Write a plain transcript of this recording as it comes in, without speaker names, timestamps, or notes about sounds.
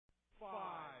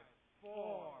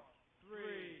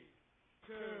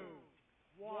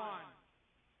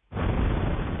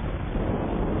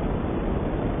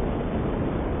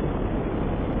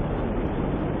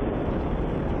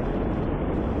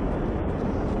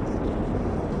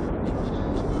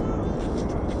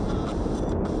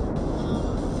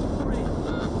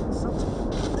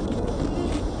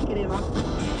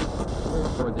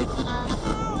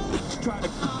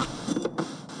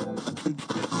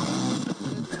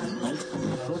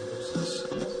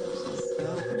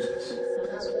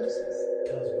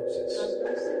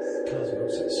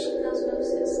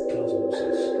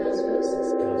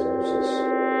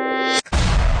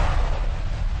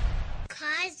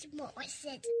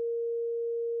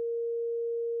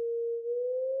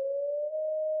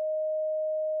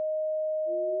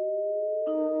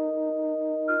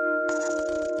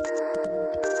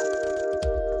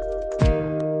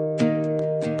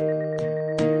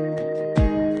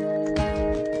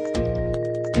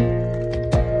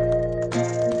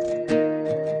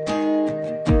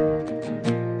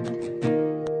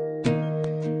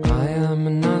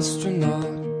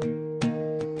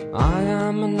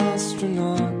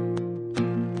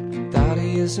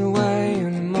Daddy is away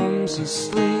and Mum's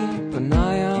asleep, and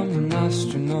I am an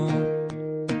astronaut.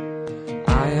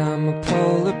 I am a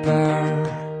polar bear.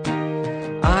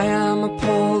 I am a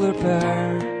polar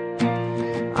bear.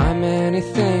 I'm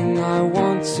anything I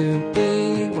want to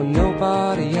be when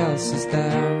nobody else is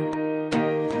there.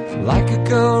 Like a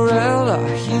gorilla,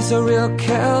 he's a real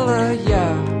killer,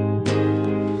 yeah.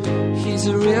 He's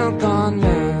a real gone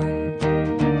man.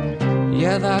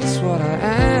 Yeah, that's what I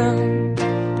am.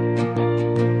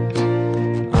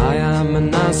 I am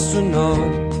an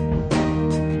astronaut.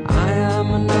 I am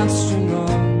an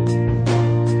astronaut.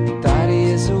 Daddy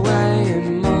is away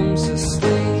and Mum's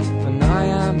asleep, and I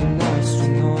am an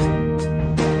astronaut.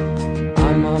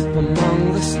 I'm up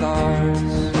among the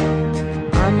stars.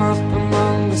 I'm up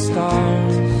among the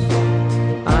stars.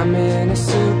 I'm in a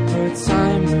super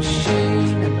time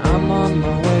machine, and I'm on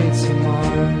my way to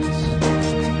Mars.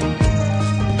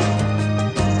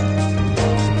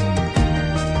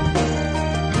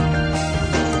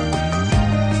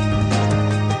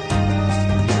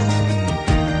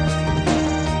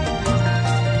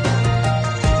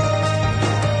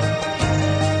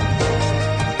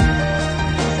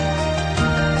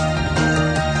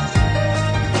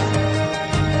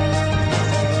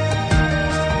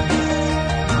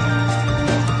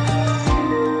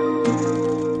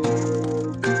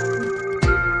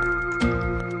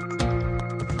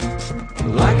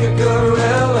 Like a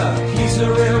gorilla, he's a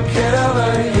real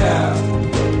killer, yeah.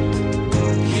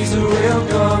 He's a real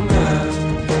gone man.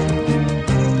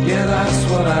 Yeah, that's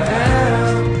what I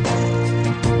am.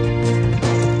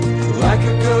 Like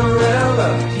a gorilla,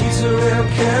 he's a real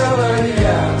killer,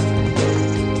 yeah.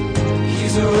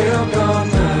 He's a real gone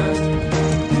man.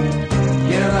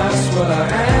 Yeah, that's what I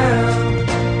am.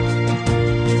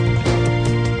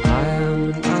 I am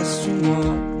an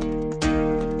astronaut.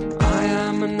 I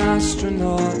am an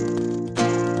astronaut.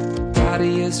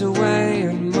 Daddy is away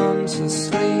and Mum's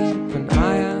asleep, and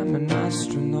I am an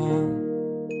astronaut.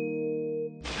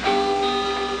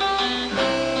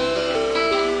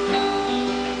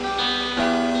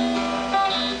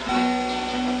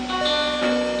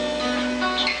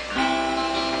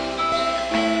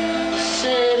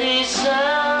 City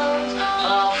sounds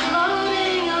are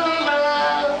floating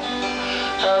around.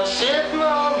 I'm sitting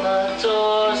on my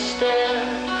doorstep,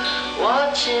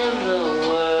 watching the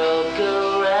world go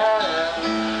round.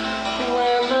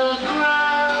 When the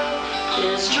ground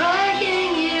is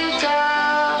dragging you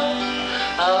down,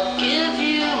 I'll give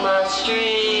you my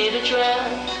street address.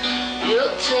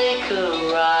 You'll take a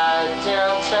ride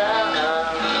downtown.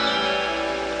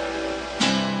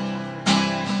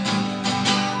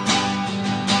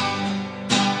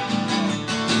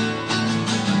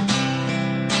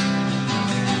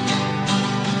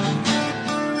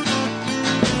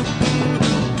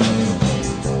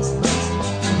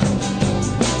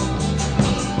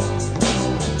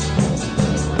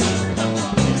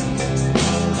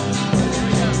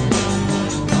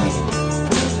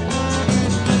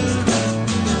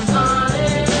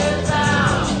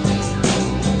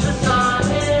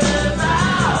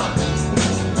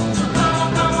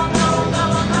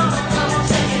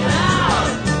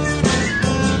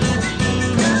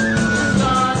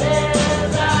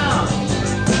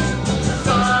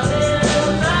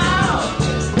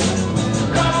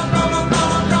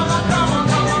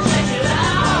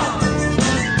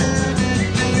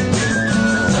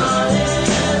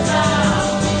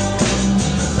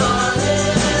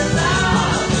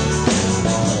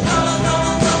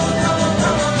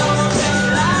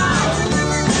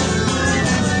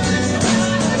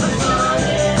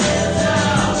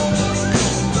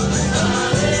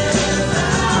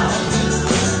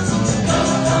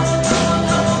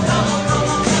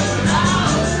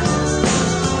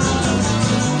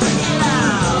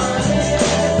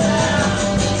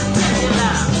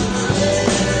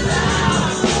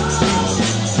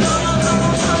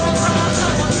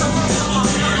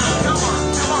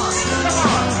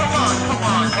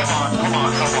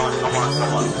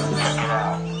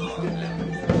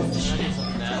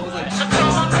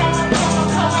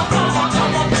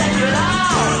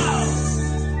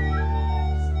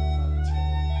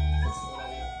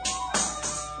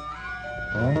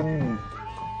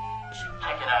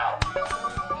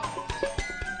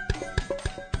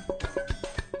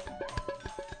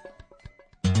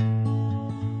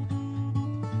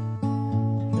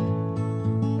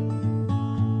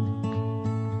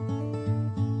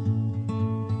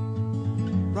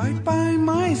 Right by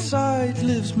my side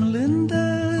lives Melinda,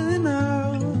 and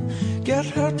I'll get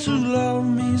her to love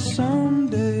me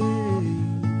someday.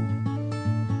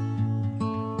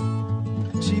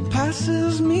 She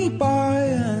passes me by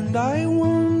and I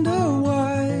wonder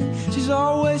why she's all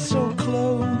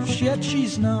yet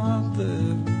she's not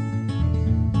there.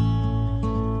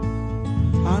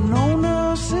 I've known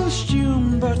her since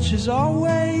June, but she's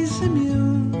always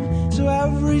immune to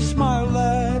every smile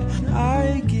that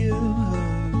I give her.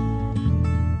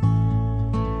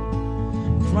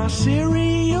 With my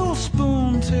cereal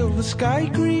spoon till the sky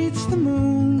greets the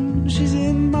moon, she's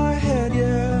in my head,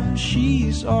 yeah,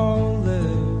 she's all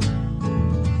there.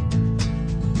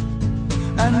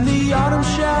 And the autumn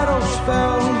shadows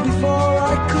fell before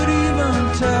I could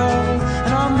even tell,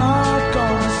 and I'm not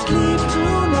gonna sleep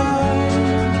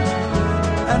tonight.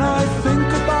 And I think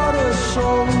about her so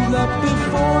that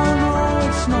before I know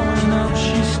it's snowing out,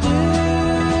 she's still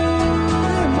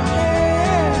in my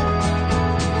head.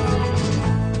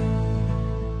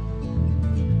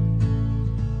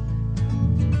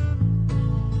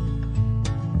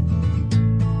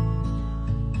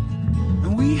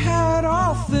 And we had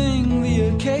our thing, the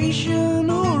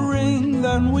occasional ring,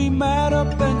 then we met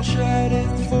up and chatted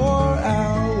for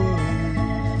hours.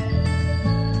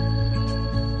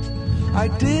 I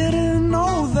didn't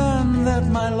know then that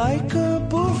my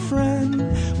likable friend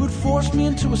would force me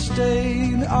into a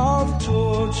state of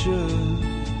torture.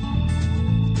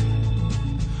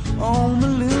 Oh,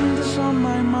 Melinda's on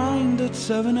my mind at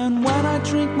 7, and when I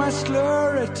drink my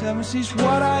slur at 10, she's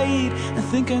what I eat and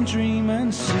think and dream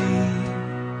and see.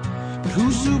 But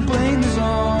who's to blame is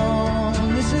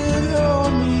on? Is it her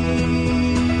or me?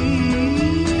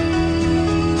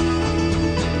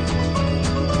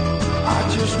 I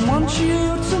just want you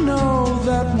to know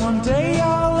that one day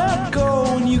I'll let go,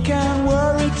 and you can't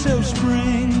worry till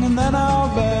spring, and then I'll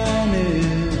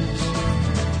vanish.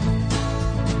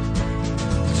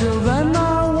 Till then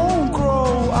I won't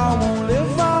grow, I won't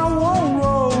live, I won't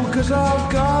roll, 'cause I've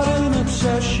got an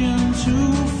obsession to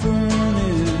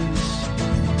furnish.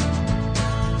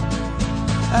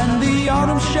 And the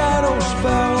autumn shadows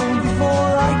fell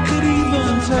before I could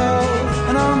even tell,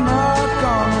 and I'm not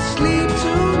gonna sleep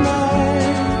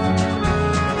tonight.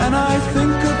 And I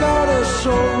think about her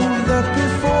so that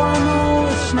before I know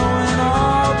it's snowing,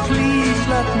 oh, please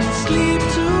let me sleep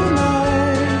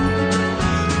tonight.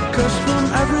 'Cause from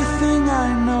everything I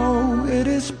know, it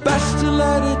is best to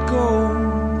let it go,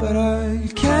 but I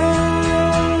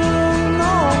can't,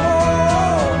 no.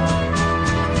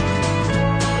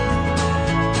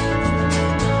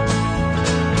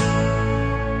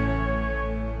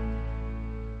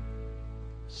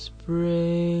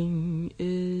 Spring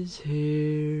is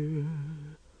here.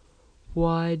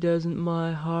 Why doesn't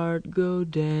my heart go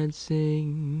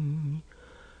dancing?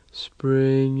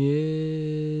 Spring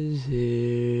is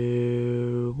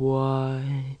here.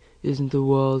 Why isn't the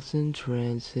waltz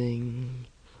entrancing?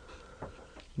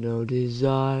 No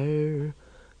desire,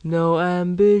 no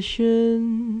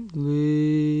ambition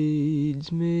leads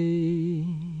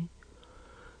me.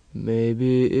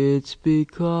 Maybe it's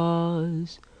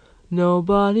because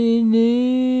nobody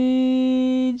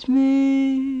needs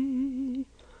me.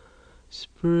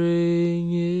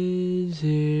 Spring is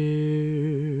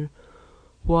here.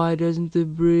 Why doesn't the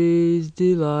breeze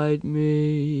delight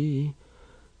me?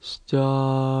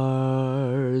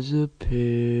 Stars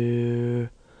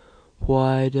appear.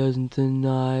 Why doesn't the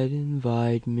night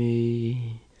invite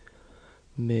me?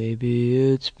 Maybe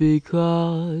it's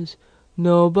because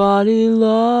nobody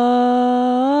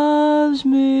loves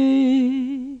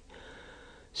me.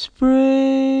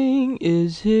 Spring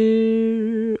is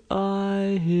here,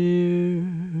 I hear.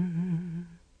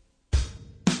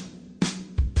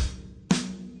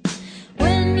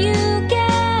 When you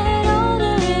get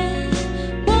older, it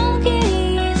won't get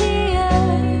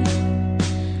easier.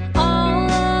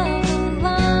 All of the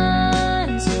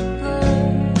lines are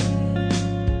blurred.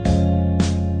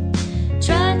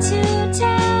 Try to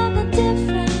tell the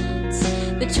difference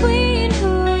between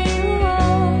who you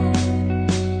are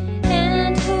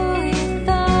and who you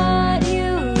thought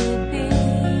you would be.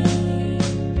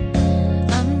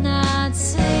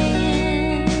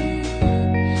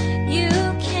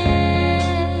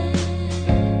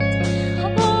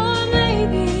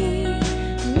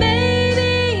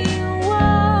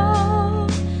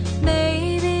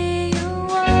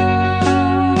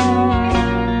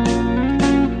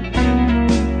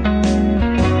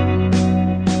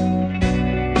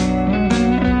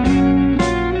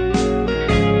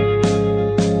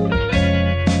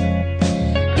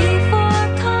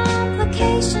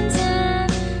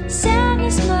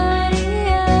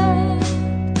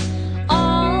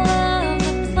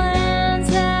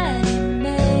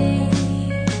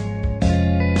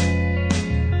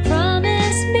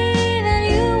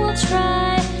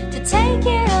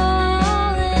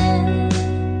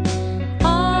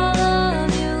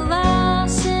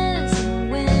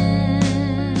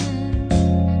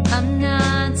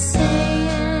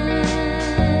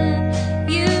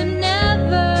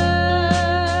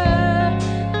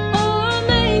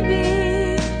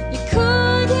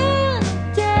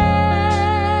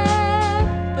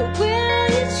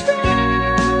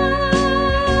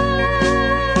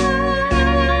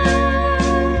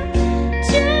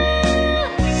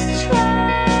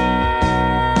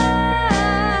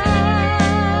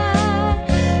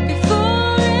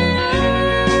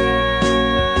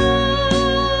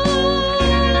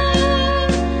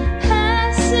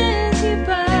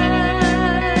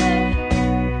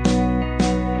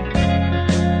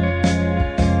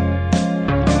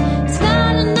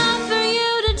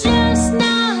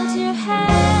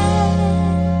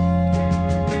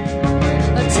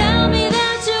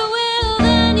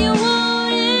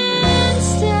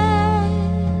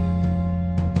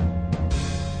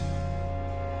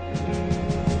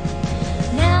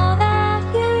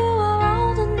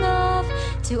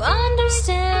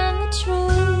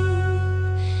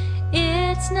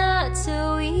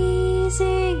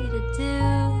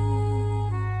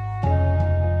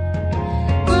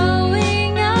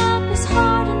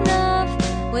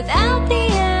 without the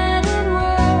added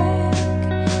work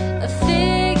of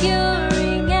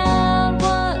figuring out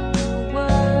what we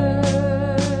were.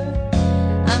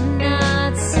 I'm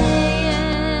not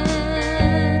saying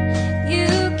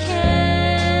you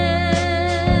can,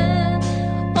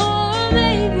 or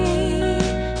maybe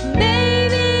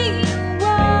you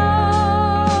won't.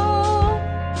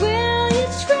 Will you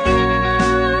try?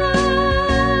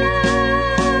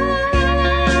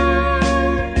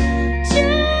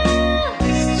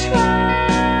 Just try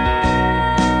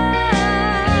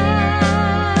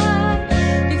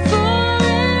before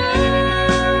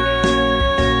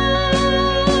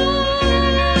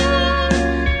it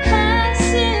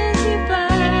passes you by.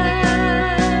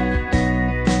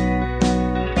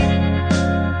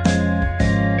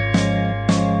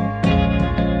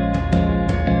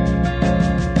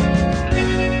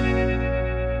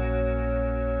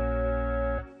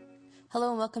 Hello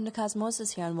and welcome to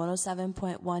Cosmosis here on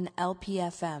 107.1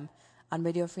 LPFM on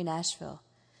Radio Free Nashville.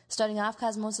 Starting off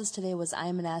Cosmosis today was I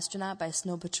Am an Astronaut by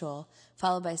Snow Patrol,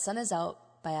 followed by Sun Is Out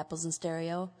by Apples in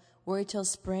Stereo, Worry Till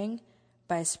Spring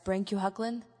by Spring Q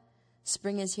Huckland,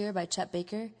 Spring Is Here by Chet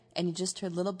Baker, and you just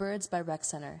heard Little Birds by Rec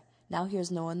Center. Now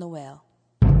here's Noah and the Whale.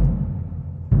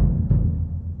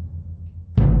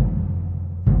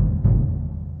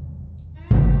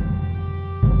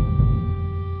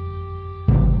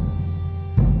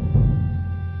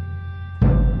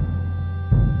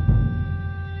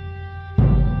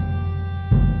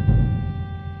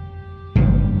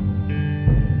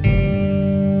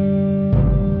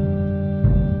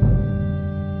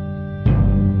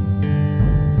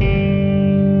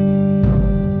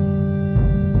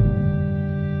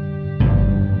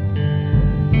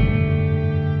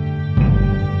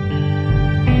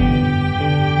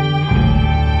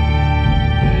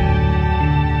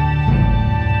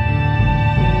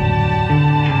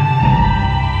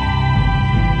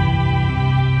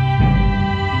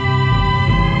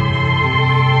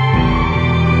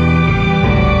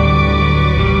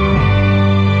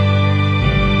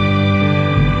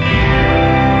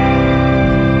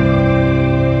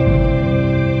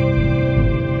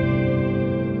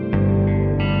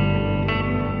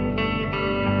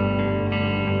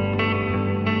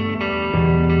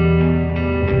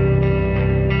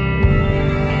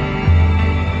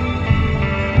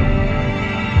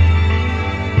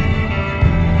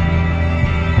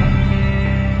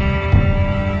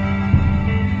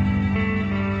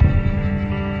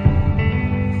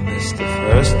 It's the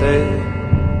first day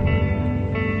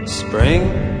of spring,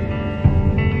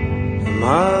 and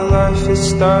my life is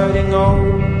starting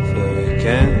over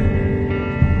again.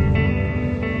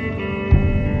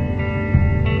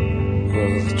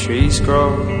 Well, the trees grow,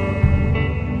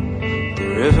 the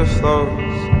river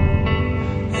flows,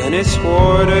 and its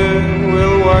water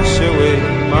will wash away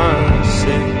my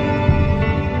sin.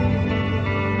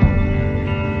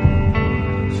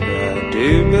 For I do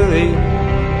believe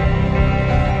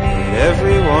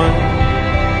everyone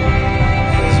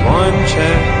has one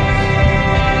chance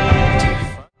to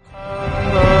fuck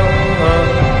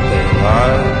up their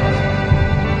lives.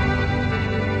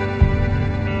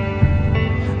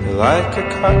 Like a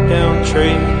cut down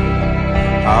tree,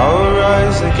 I'll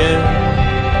rise again,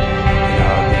 and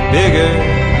I'll be bigger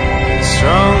and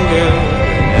stronger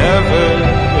than ever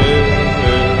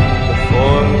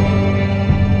before.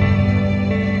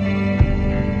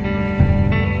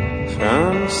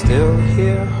 I'm still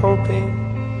here hoping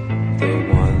that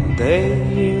one day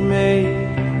you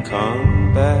may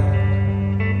come back.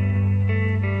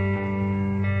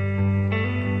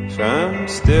 I'm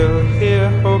still here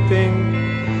hoping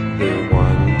that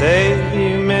one day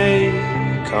you may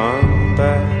come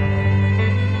back.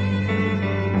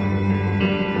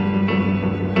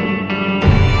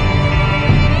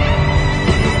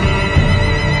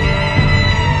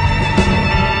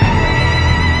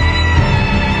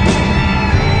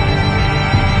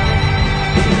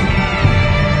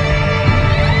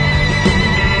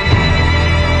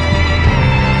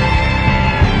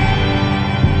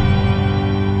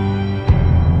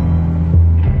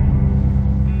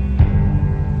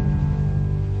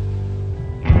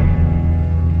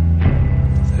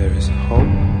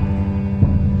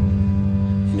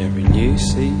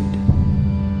 Seed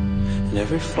and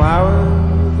every flower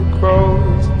that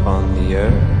grows upon the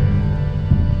earth.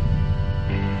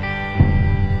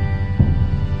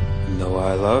 And though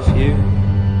I love you,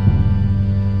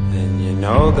 and you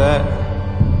know that,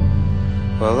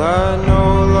 well, I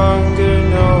no longer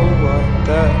know what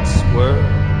that's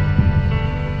worth.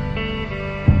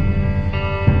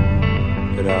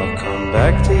 But I'll come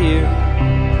back to you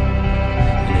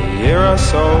in a year or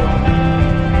so,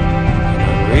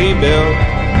 rebuild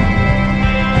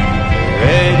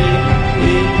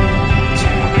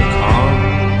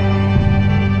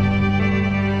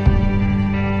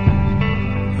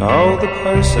the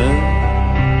person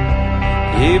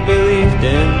he believed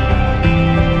in,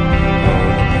 or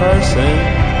the person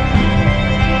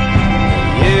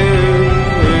that you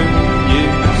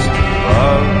used to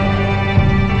love.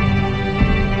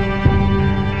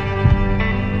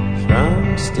 I'm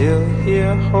still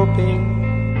here hoping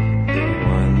that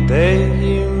one day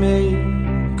you may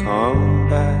come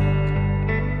back.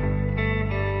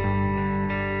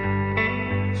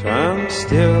 I'm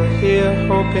still here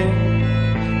hoping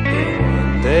that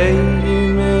one day you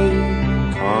may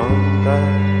come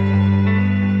back.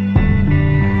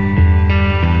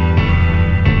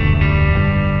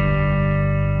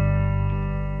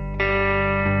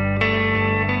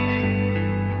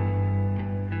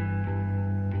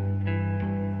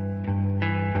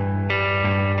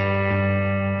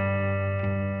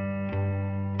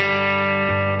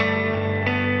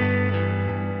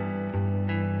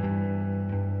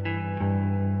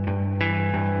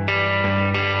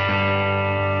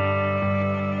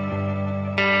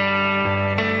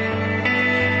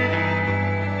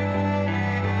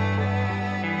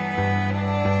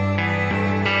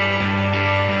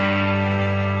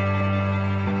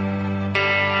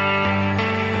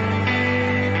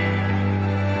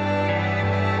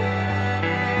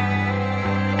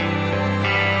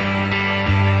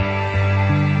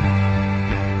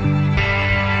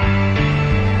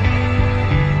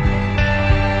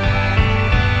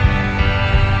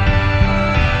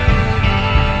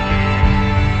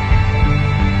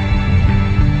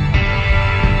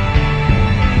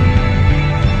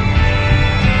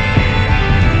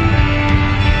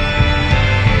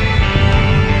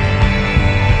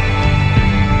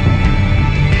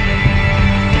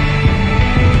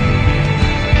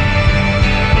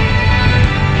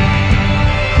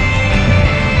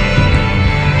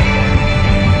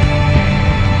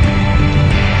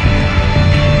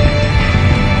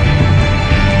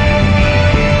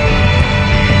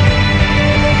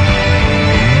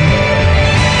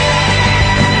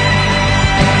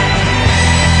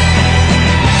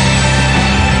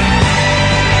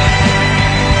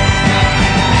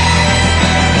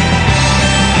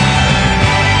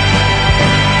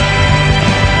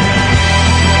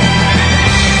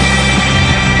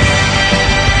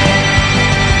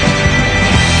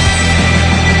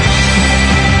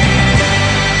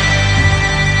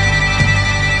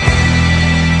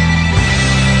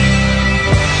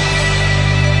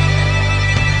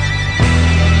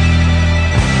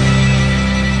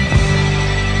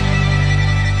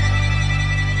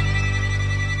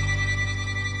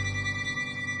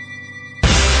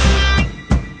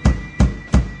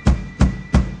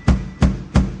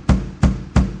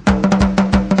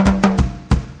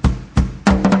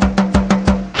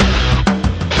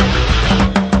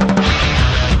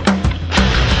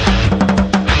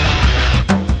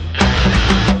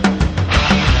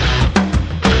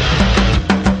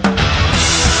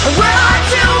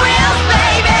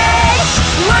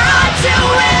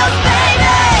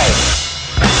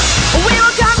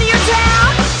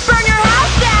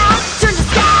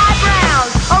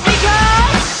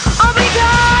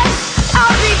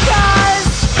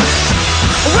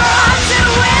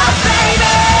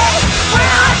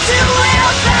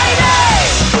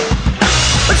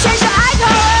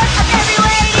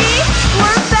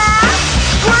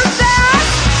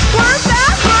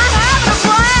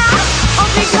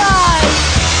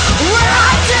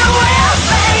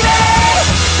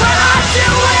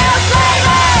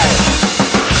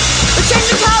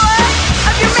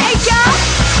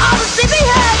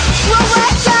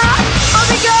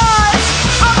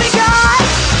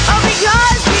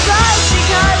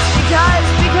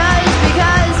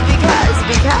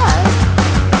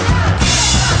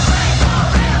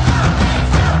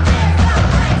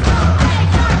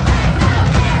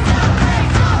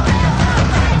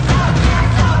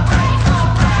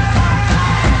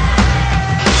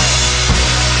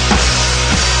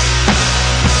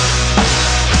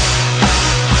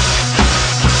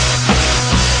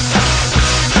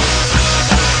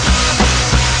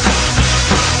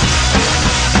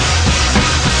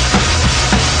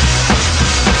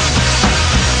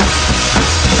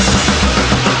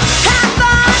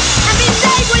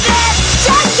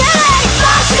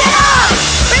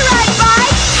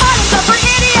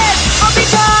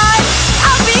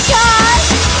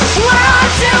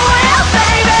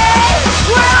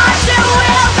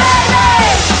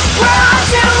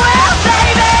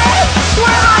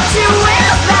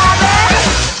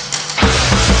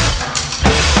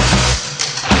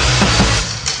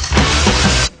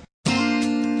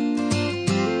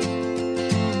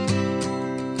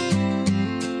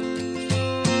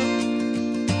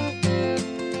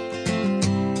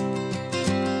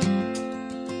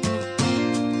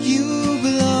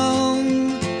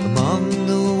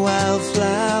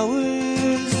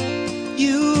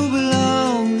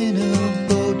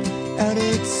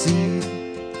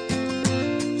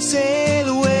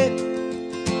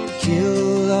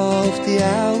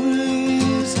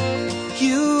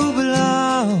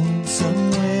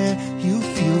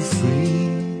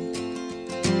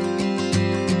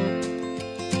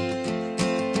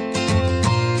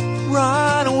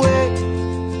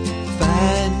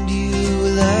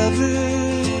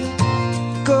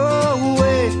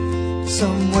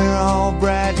 all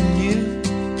bright and new.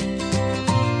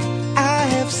 I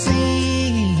have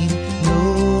seen no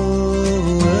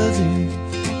other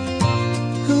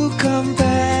who compares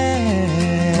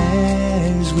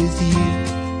with you.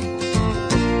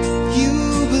 You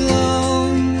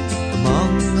belong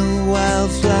among the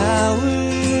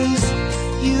wildflowers.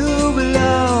 You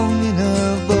belong in a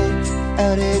boat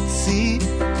out at sea.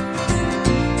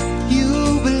 You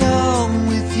belong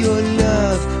with your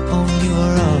love on your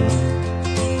arm.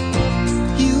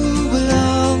 You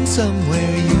belong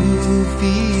somewhere you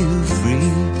feel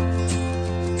free.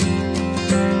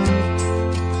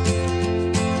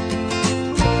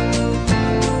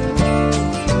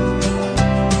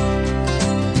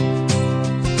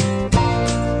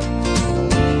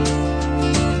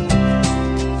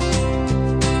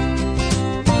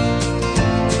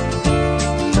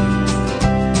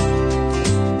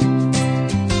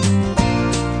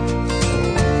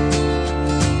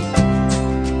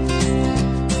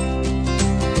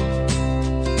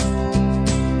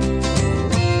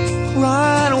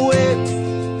 Run away,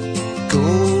 go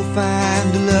find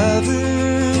a lover.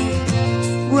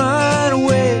 Run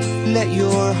away, let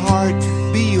your heart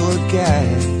be your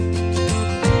guide.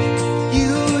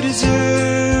 You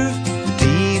deserve the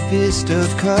deepest of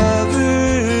cover.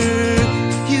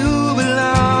 You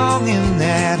belong in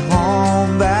that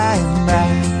home by and by.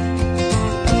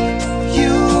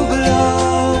 You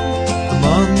belong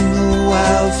among the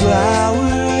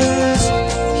wildflowers.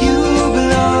 You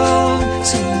belong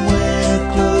somewhere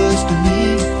close to me,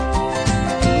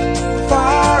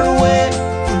 far away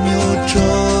from your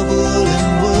trouble and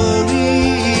worry.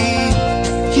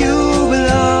 You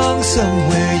belong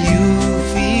somewhere you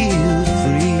feel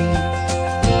free.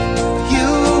 You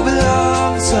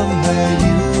belong somewhere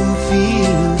you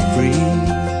feel free.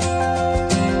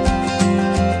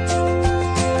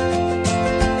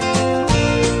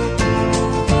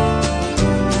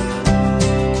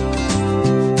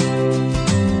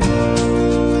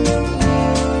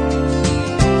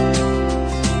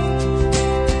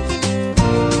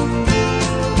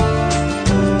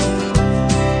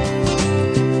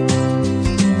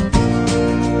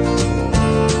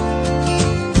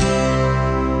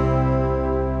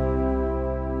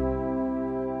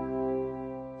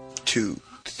 Two,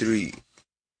 three.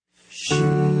 She's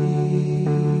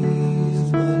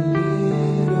my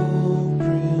little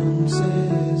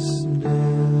princess now.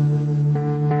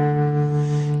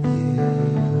 Yeah.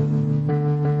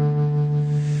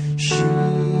 She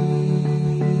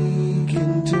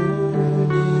can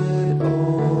turn it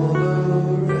all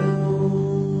around.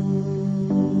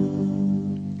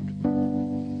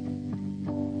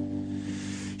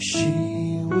 She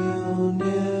will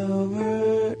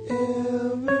never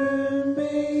ever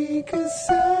make a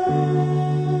sound.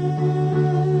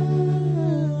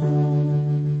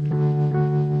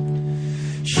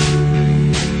 She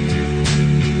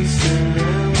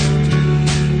surrounds me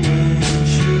when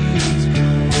she's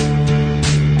gone.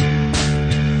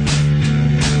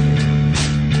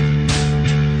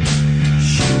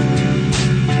 She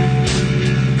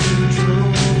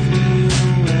controls me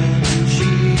when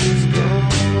she's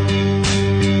gone.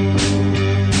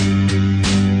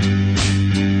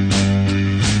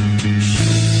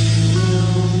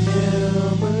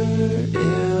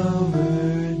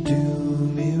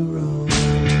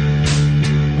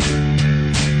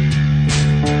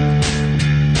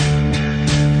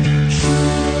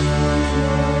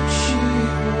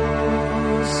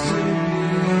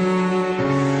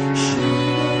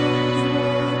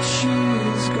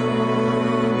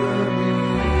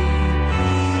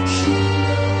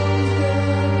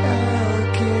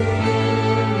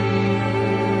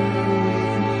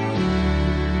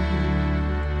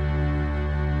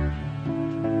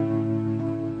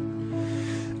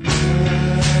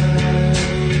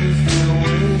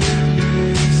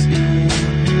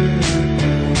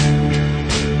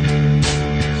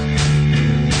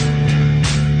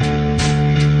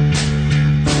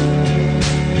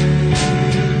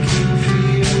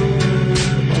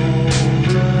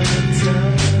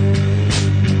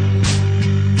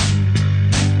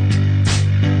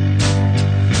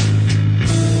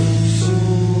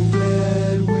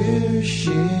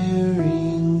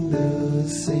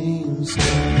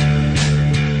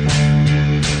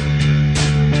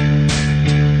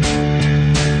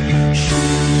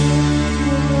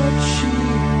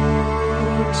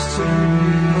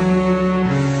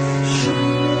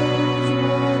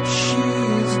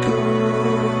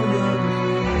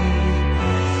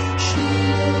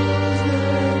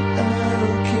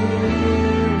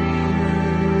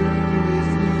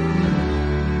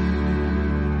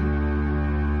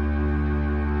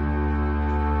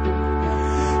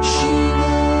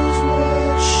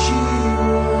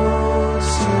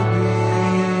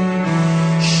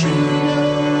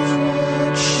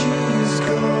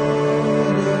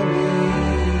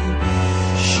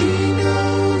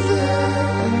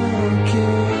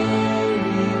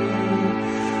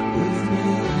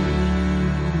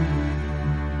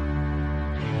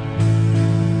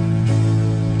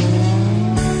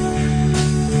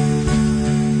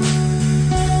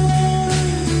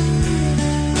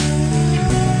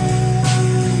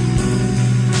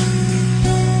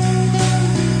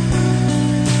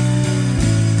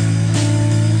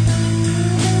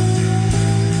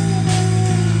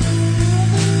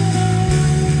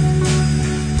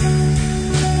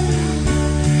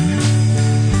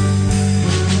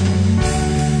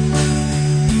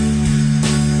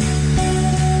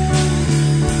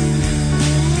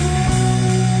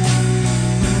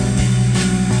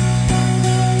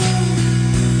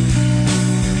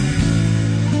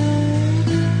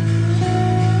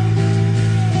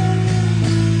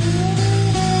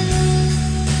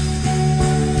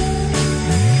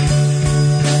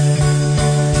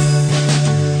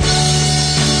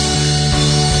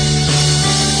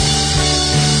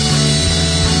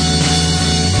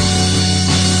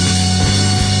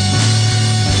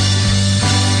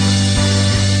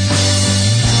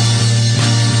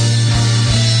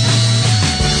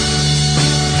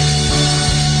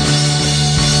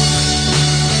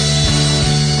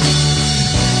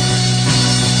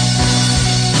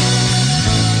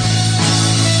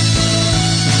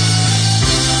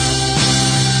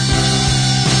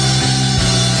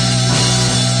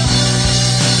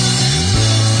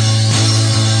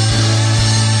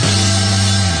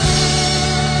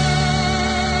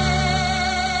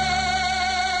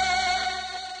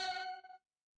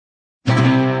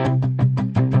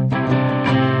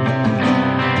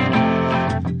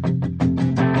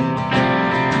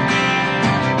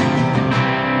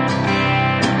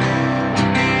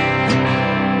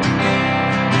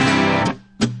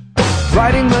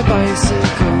 Riding my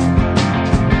bicycle,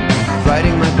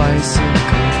 riding my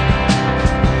bicycle,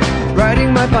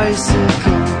 riding my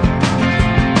bicycle,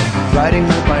 riding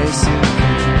my bicycle,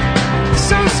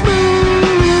 so smooth.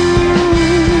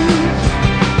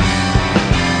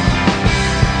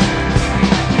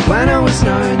 When I was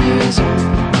 9 years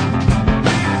old,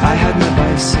 I had my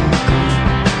bicycle.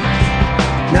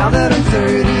 Now that I'm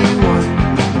 31,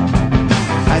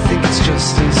 I think it's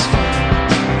just as fun.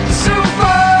 So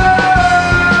fun!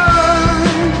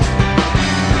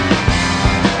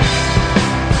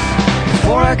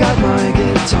 Before I got my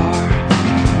guitar,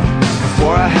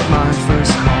 before I had my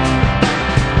first car,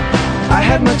 I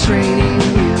had my training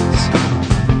wheels,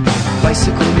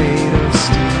 bicycle made of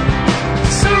steel.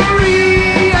 So real!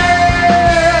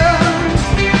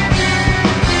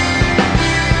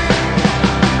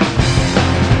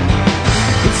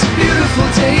 It's a beautiful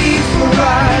day for a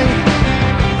ride.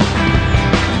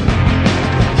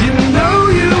 You know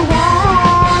you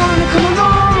wanna come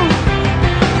along.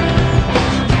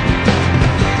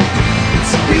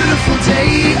 It's a beautiful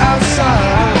day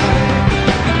outside.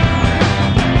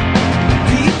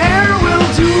 The air will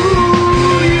do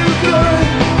you good.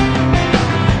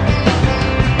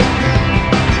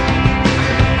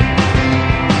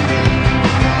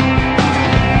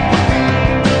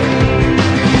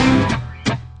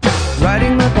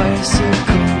 Riding my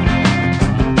bicycle,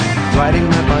 riding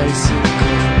my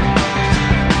bicycle,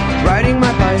 riding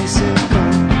my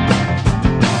bicycle,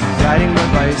 riding my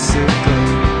bicycle,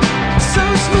 so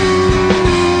smooth.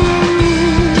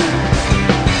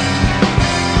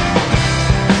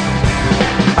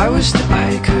 I wish that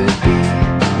I could be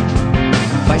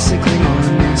bicycling on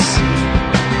the sea.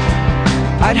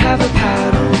 I'd have a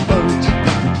paddle boat,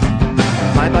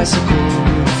 my bicycle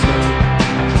would float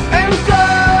and go.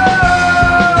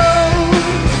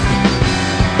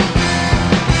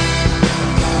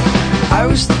 I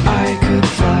wish that I could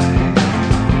fly,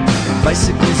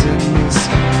 bicycles in the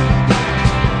sky.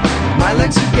 My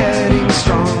legs are getting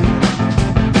strong,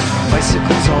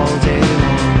 bicycles all day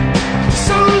long,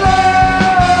 so long.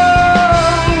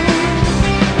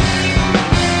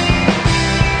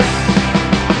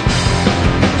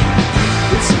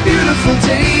 It's a beautiful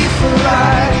day for a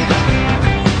ride.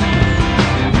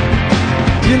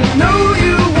 You know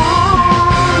you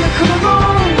wanna come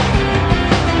along.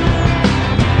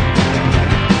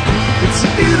 It's a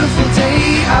beautiful day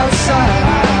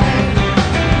outside.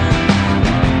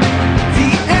 The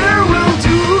air will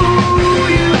do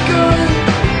you good.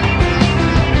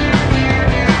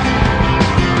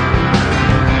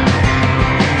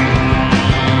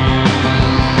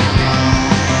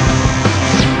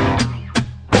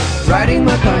 Riding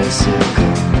my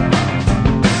bicycle,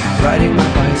 riding my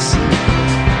bicycle,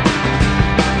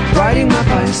 riding my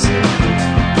bicycle,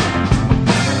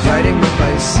 riding my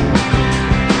bicycle,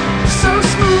 so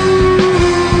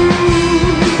smooth,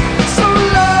 so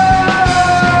long.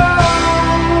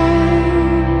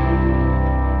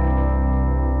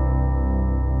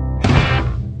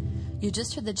 You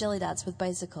just heard the Jelly Dots with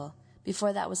Bicycle.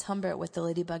 Before that was Humbert with The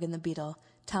Ladybug and the Beetle,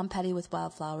 Tom Petty with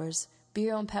Wildflowers, Be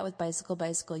Your Own Pet with Bicycle,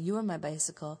 Bicycle, You Are My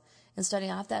Bicycle, and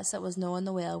starting off that set was Noah and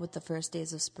the Whale with The First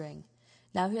Days of Spring.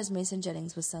 Now here's Mason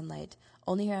Jennings with Sunlight,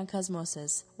 only here on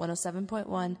Cosmosis,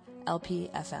 107.1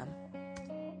 LP-FM.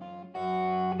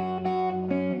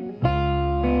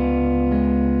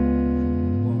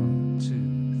 1, 2,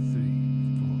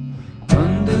 3, 4.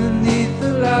 Underneath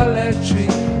the lilac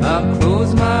tree, I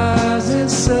close my eyes and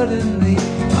suddenly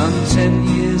I'm 10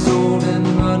 years old and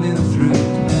running through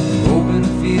open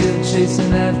field,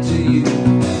 chasing after you.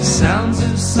 Sounds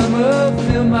of summer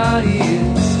fill my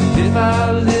ears. If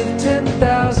I live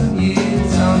 10,000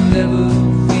 years, I'll never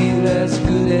feel as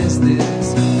good as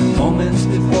this. Moments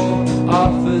before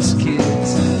our first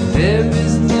kiss, there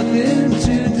is nothing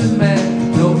to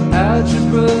demand, no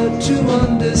algebra to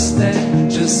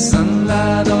understand, just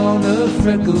sunlight on a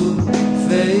freckled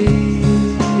face,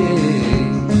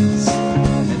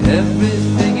 and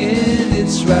everything in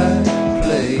its right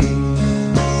place.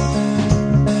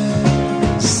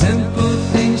 Simple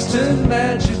things turn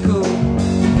magical,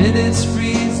 minutes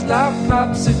freeze like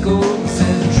popsicles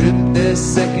and drip their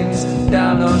seconds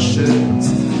down our shirts.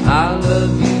 I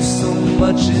love you so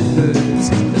much it hurts.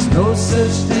 There's no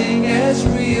such thing as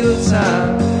real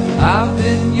time. I've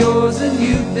been yours and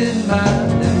you've been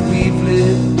mine, and we've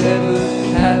lived ever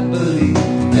happily.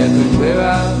 Everywhere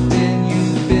I've been,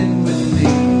 you've been with me.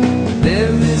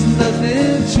 There is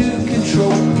nothing to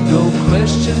control, no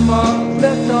question mark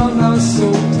left on our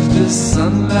souls, just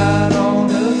sunlight on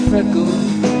a freckled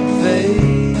face.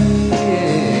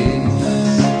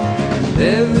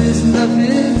 There is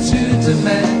nothing to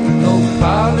demand, no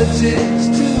power politics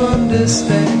to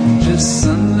understand, just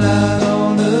sunlight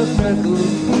on a freckled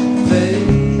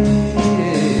face,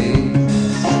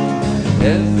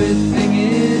 everything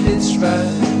in its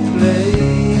right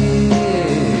place,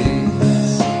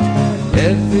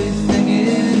 everything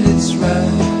in its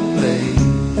right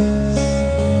place.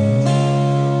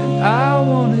 And I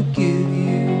wanna give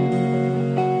you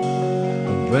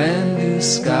a brand new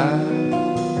sky,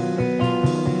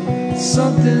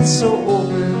 something so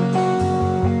open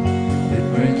it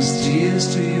brings tears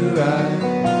to your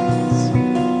eyes,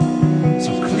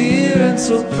 so clear and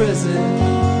so present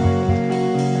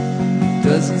it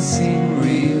doesn't seem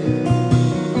real.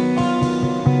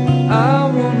 I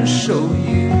wanna show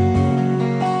you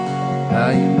how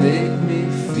you make me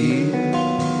feel.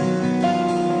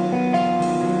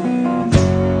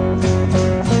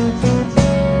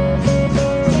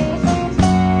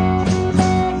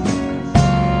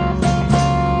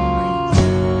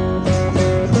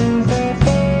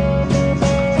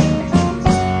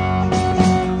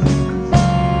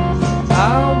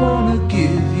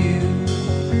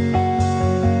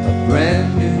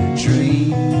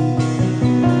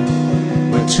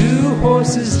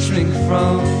 Drink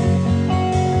from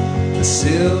the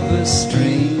silver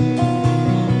stream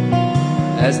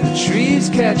as the trees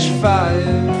catch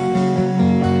fire.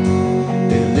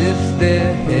 They lift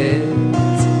their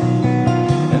heads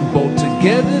and bolt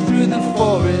together through the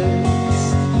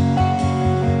forest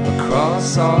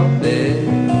across our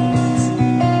beds.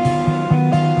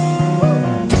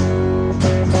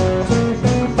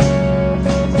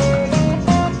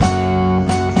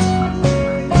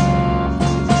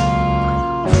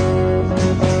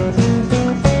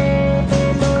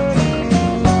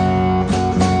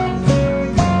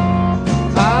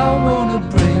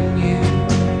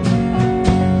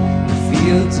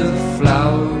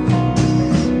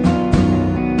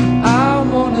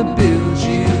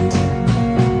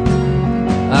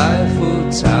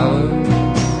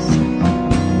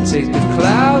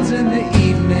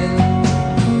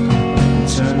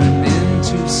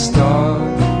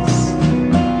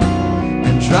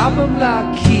 Drop them like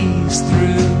keys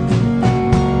through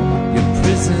your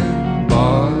prison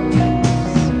bars.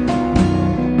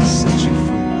 Set you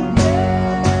free.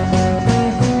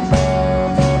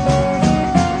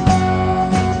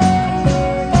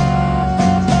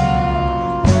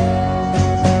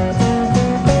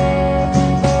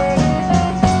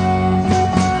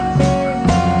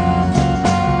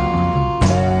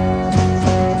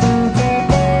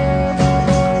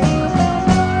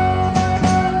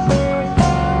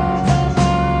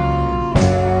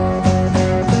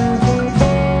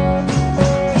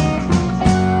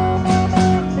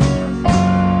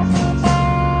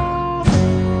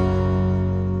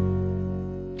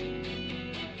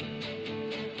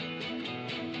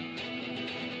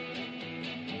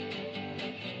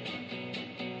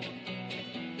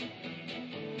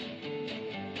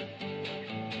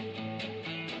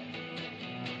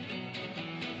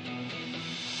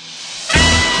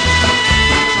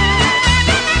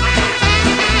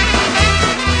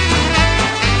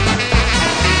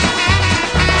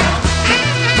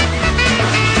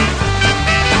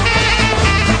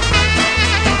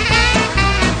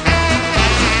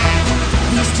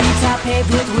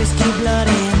 With whiskey, blood,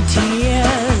 and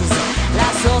tears,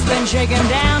 last soul's been shaking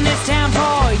down this town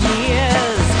for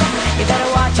years. You better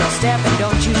watch your step and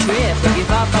don't you trip. If you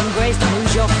fall from grace, to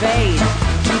lose your faith.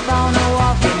 Keep on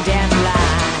walking down the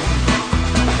line.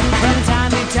 From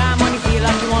time to time, when you feel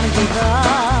like you want to give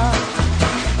up,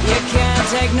 you can't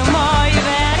take no more.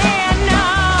 You've had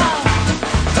enough.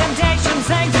 Temptation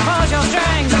sinks and pulls your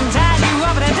strings and ties you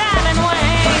up in a diamond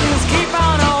wings. Keep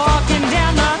on walking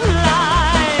down the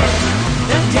line.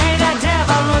 The day the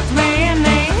devil looked me in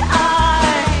the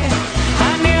eye, I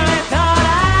nearly thought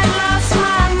I'd lost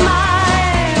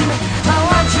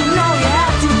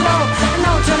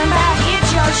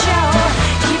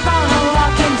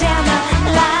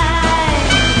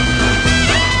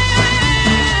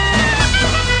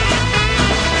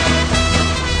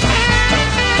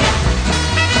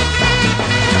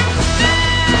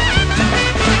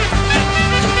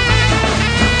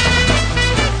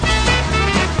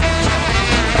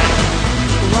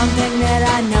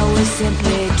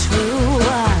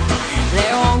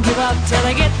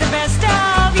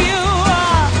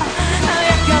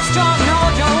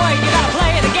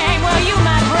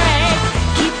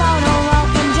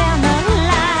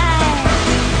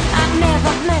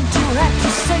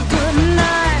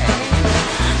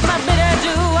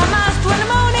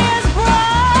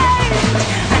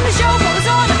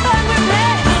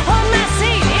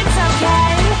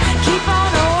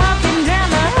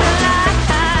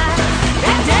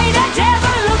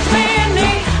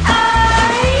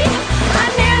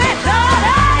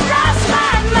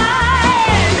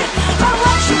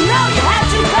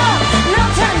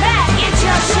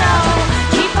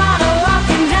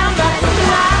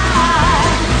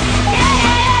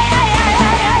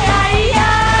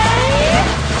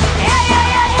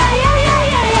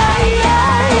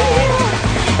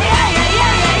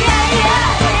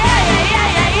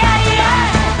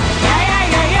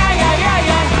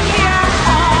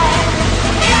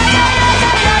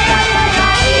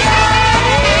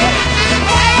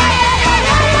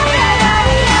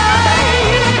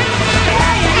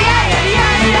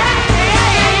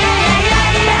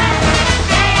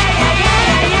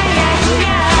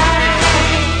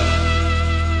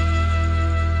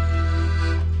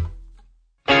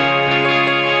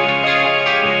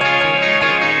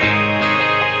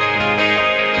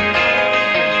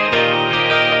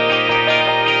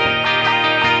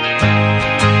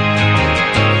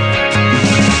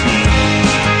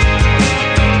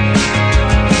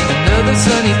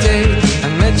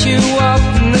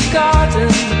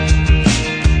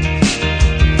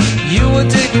were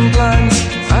taking plans.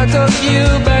 I thought you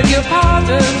beg your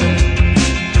pardon.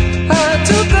 I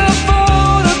took a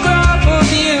photograph of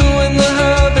you in the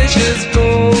herbaceous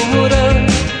border.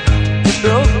 It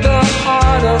broke the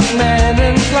heart of men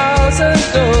and flowers and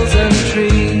girls and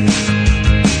trees.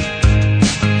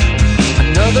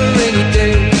 Another rainy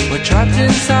day, we're trapped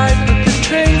inside with the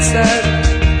train set.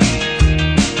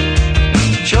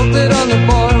 Chocolate on the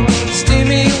boil,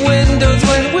 steamy windows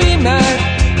when we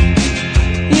met.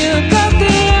 You got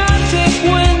the attic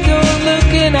window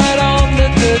looking out on the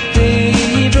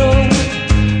cathedral.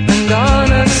 And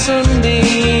on a Sunday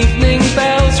evening,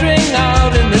 bells ring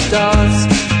out in the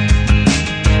dusk.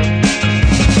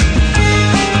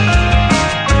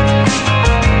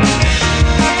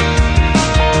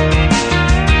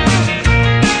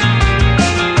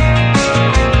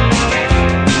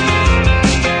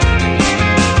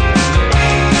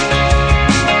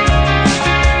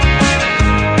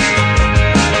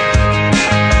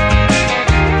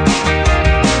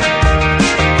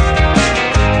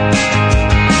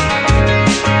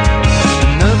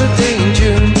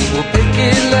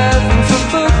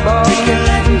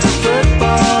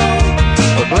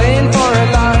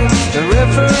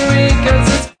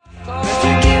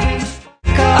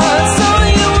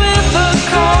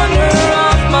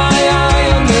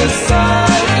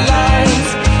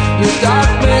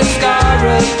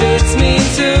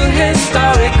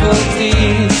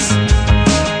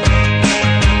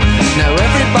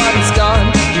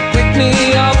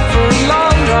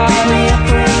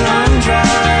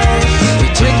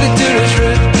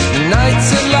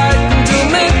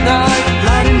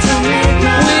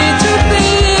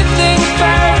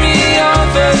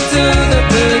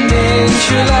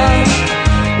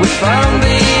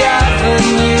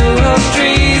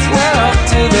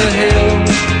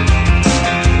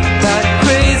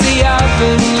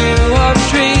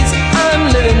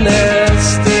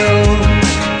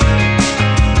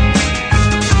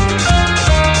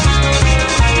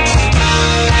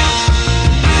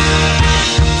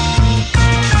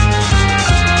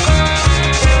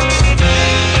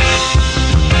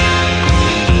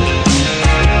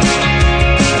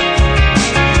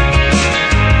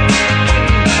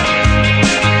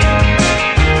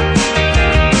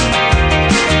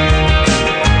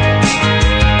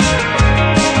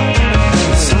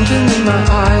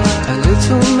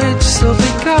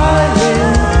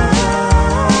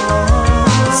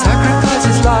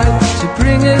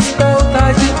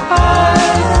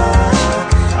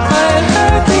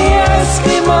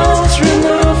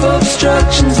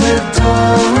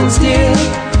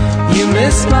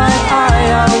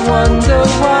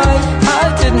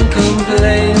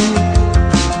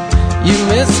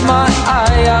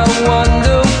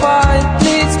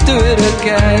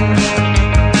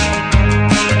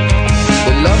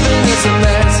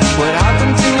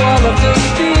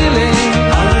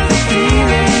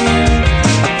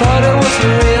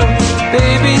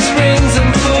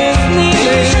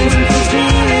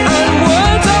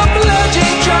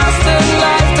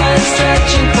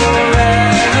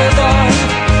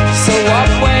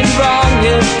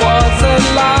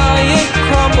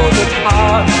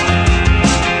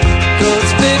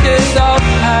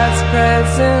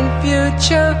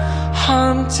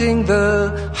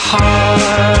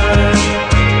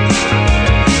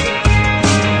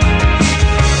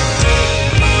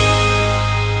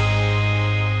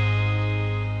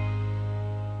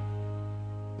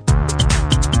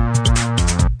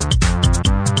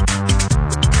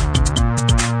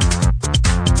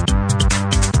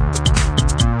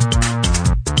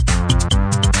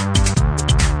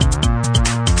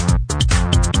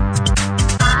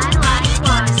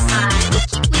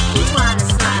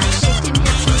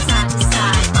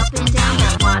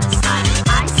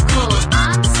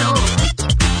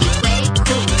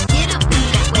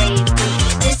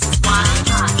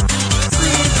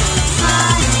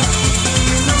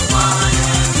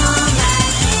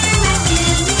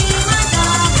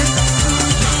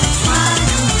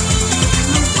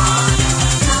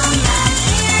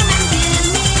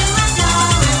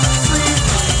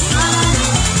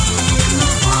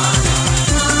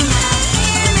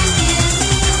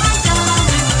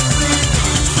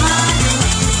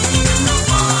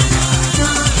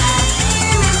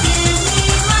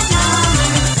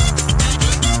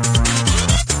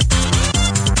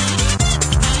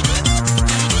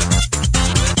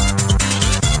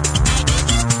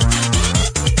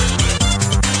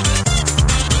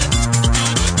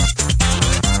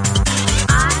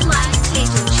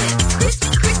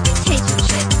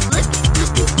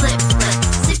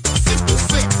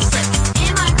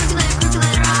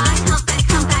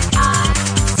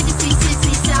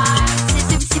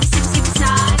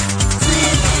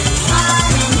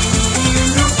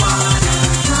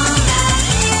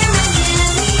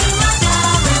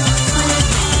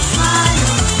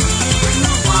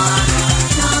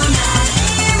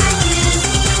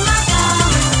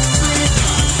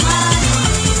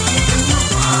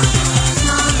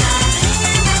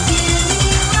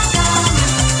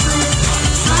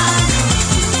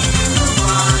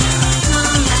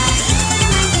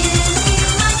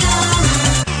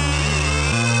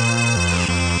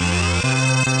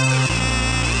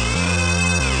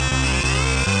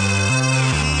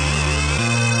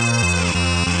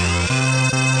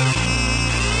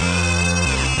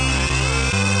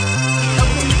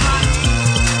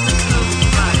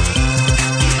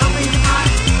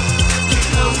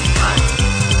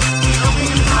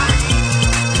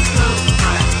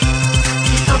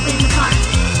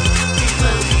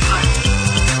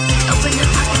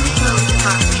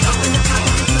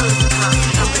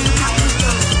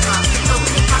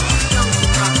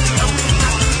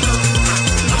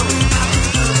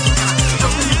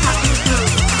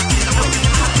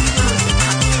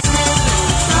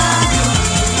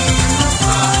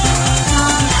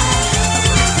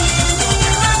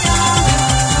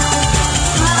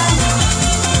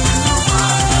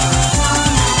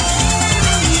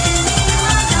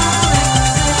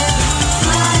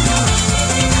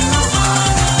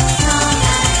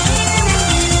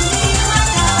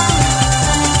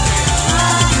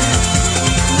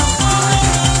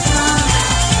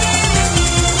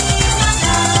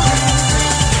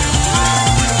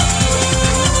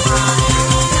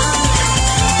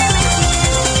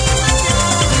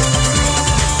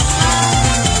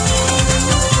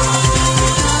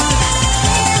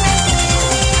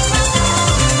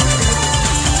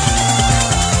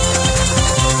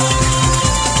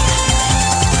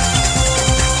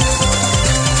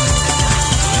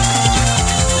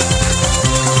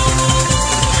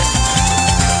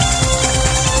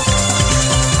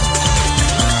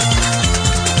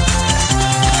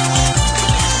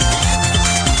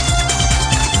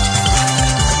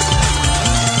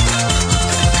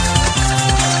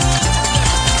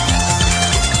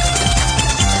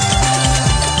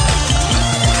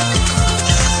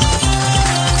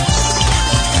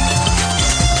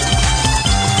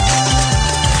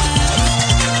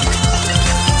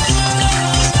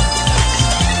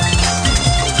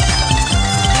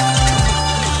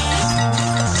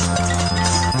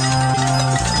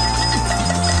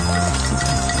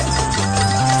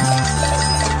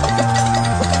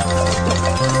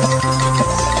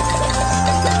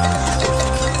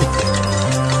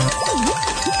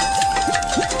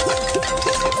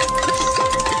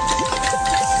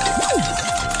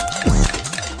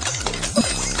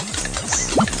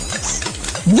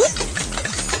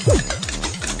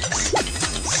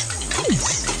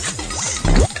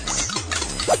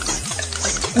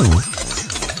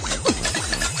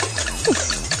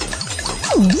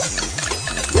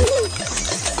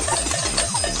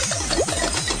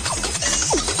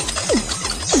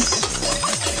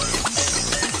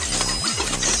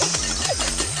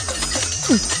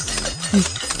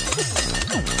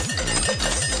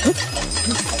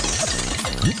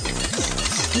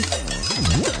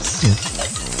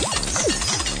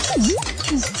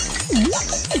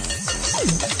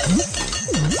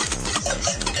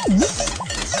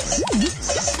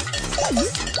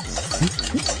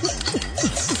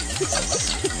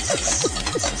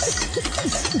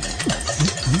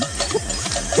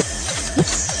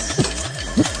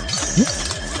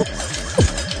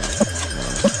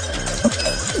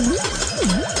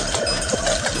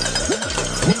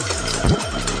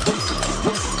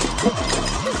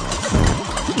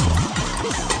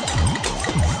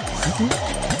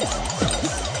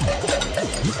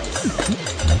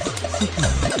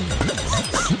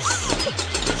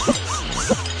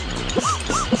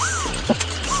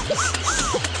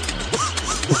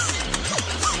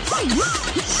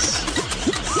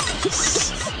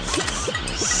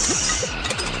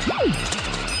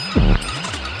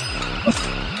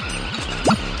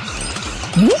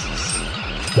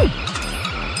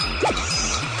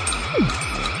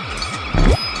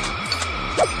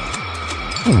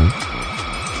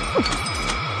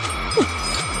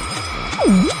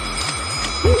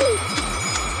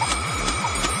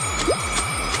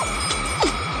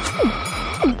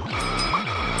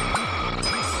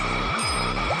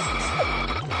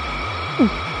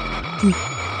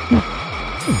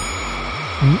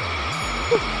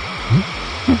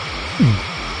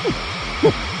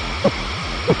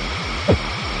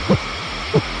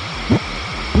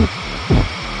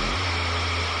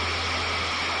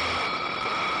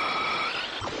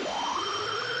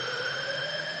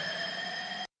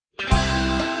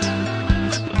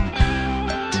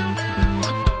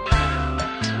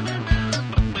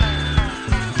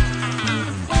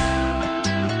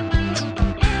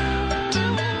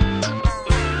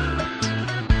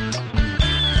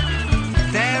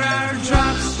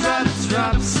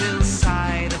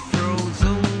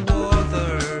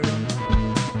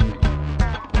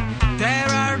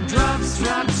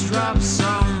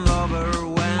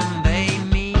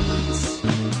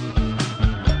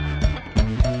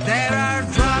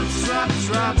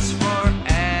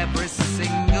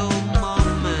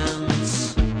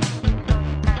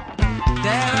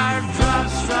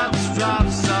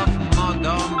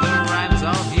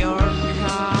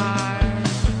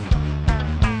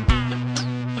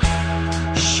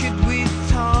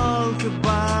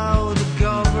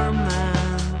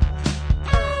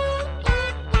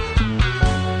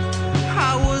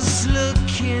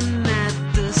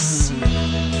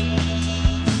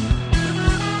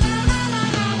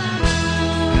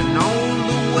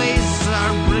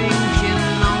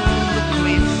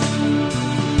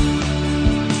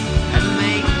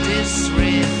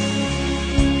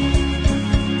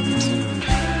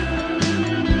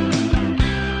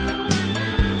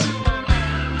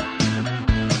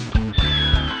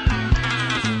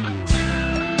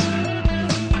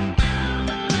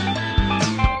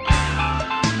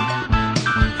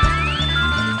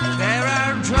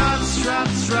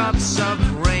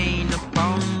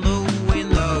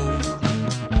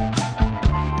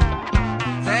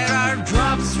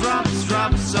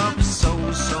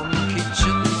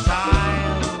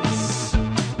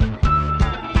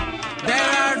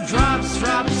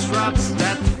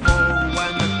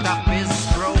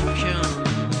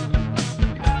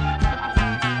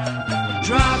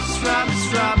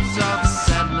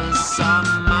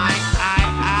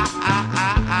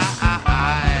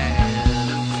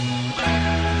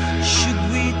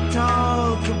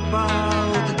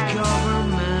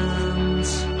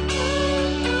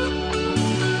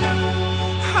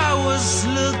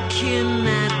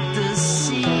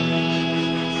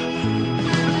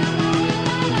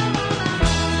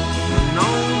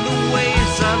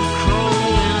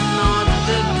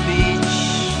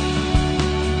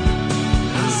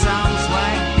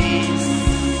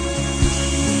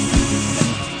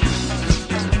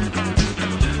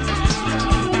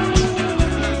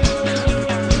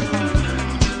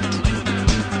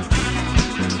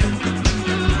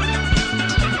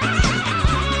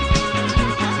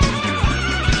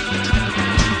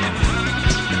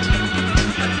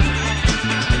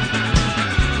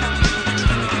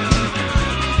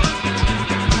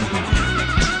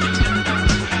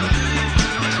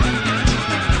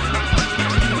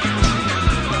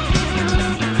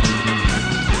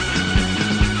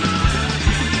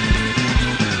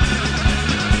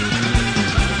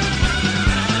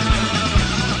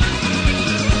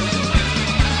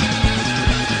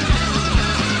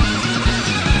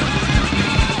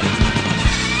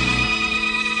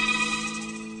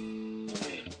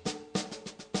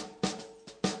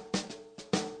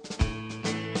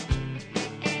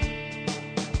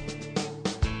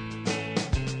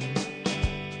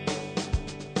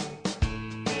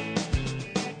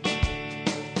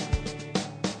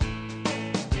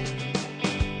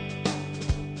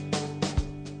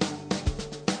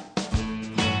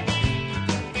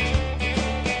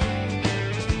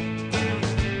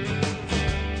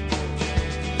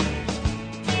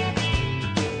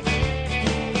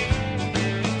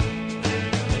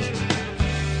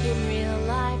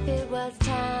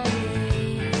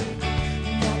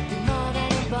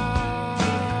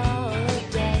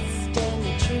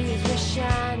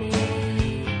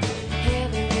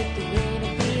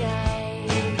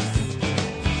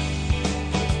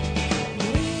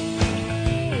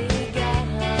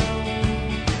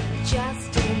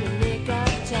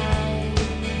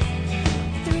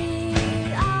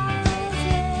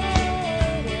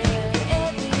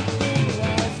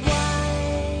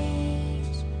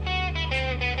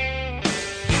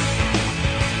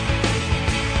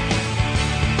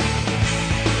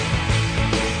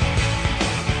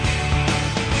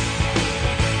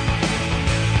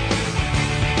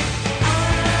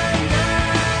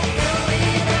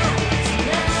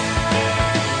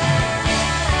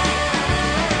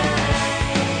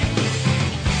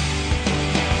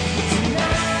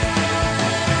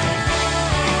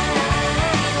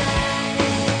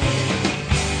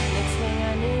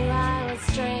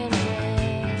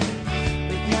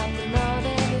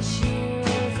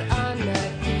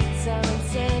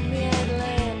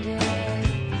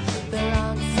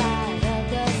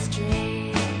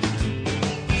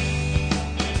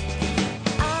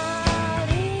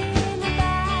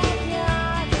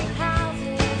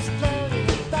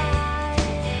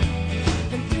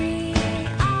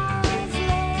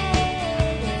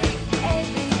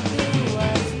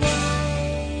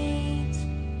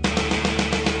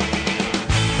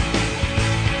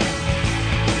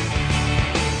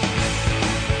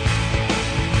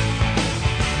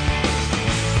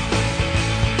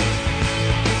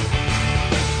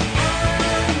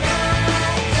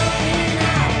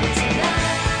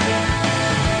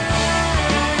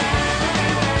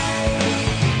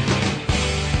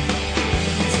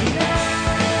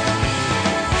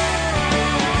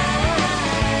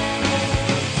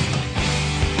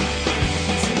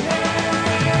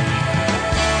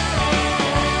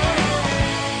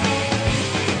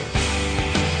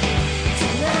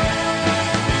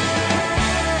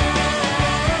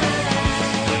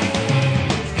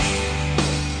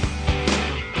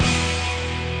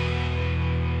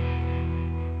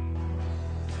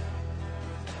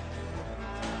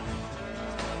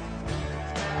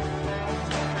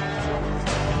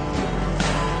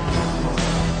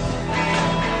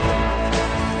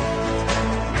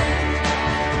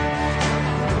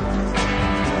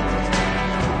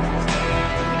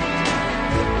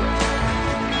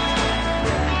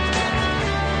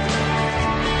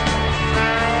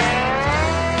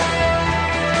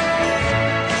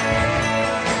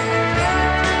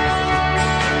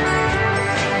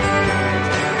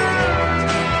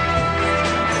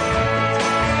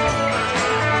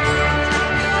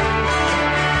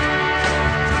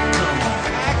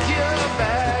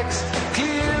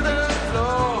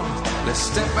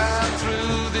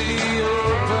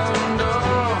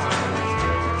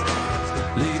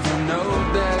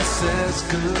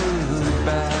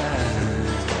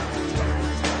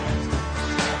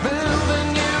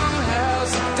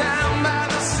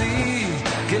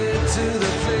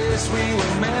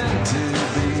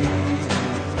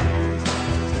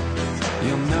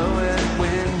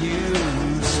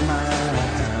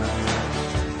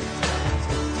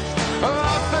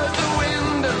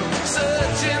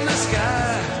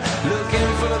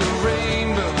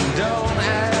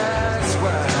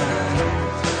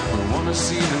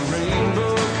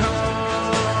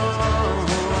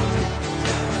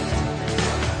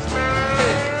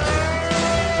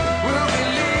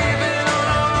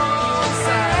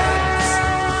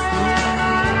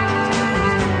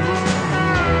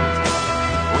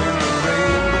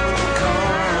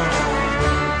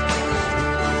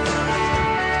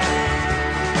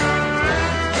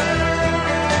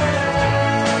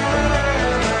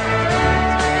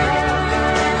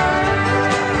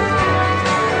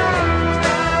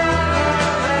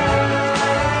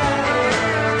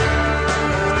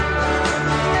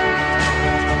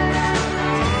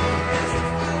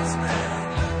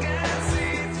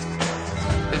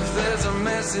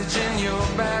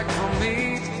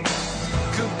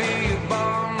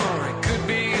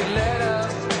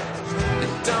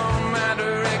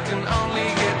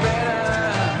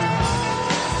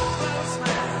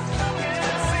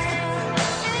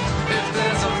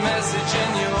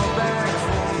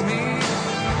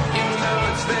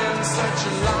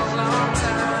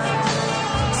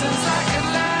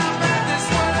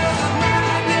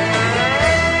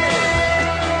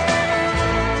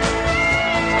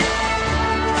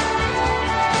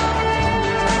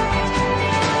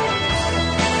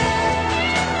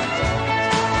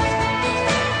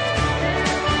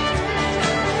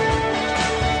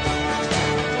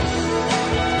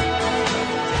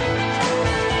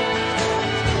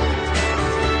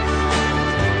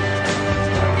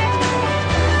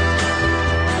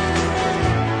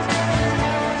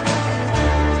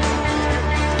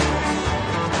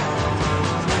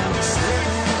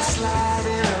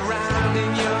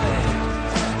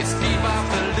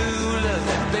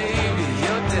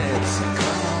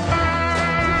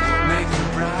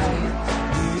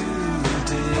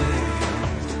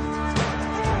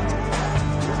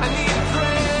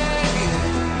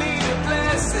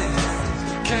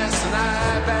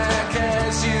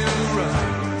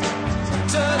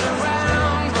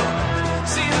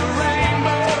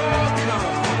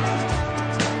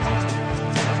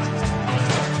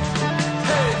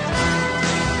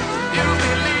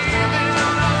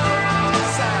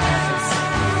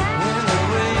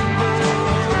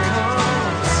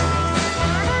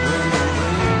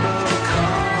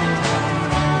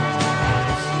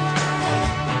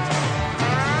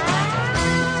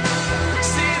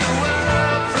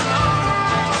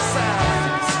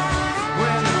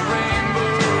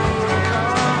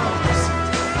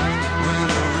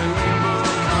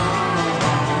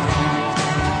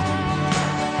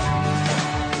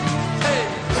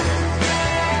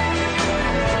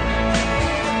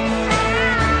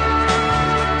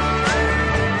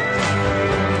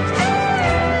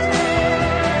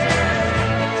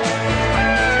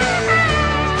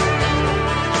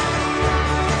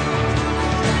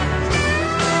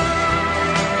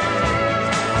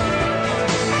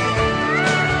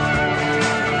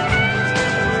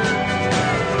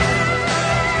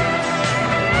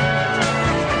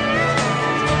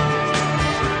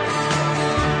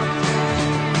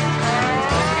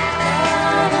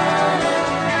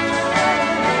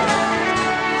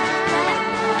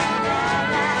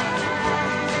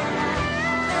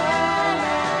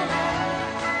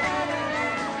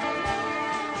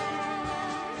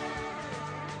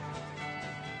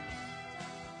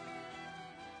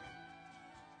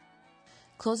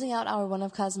 Closing out hour 1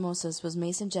 of Cosmosis was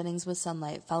Mason Jennings with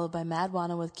Sunlight, followed by Mad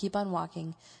Wanna with Keep on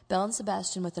Walking, Belle and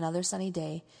Sebastian with Another Sunny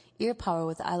Day, Ear Power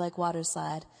with I Like Water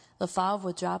Slide, LaFave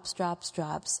with Drops, Drops,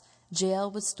 Drops,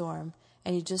 JL with Storm,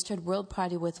 and you just heard World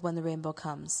Party with When the Rainbow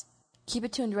Comes. Keep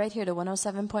it tuned right here to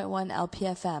 107.1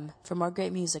 LPFM for more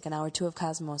great music in hour 2 of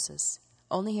Cosmosis.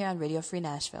 Only here on Radio Free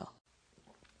Nashville.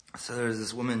 So there was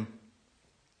this woman,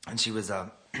 and she was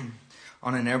on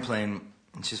an airplane,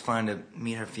 and she was flying to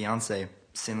meet her fiancé,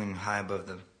 sailing high above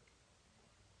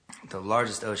the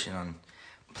largest ocean on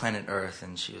planet Earth,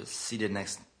 and she was seated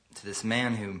next to this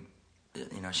man who,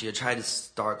 she had tried to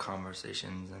start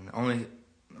conversations, and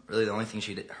the only thing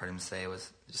she'd heard him say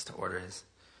was just to order his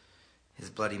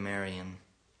Bloody Mary. And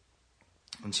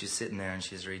when she was sitting there and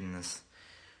she was reading this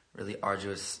really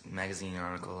arduous magazine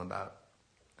article about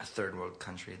a third world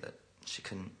country that she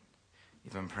couldn't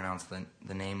even pronounce the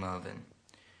name of, and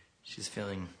she was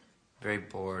feeling very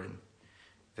bored and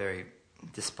very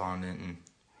despondent,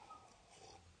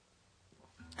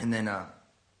 and then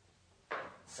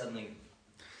suddenly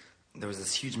there was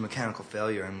this huge mechanical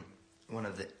failure, and one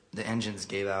of the engines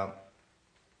gave out,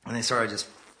 and they started just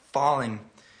falling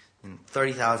in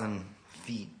 30,000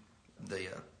 feet. The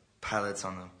pilot's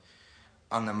on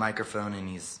the microphone, and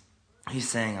he's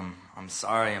saying, I'm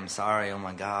sorry, oh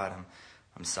my God,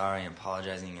 I'm sorry, I'm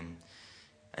apologizing,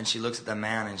 and she looks at the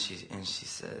man, and she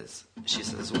says,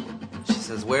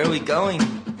 where are we going?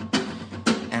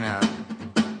 And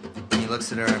he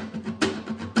looks at her,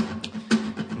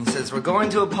 and he says, we're going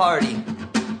to a party.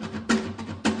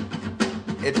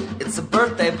 It's a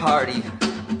birthday party.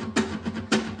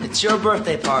 It's your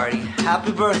birthday party.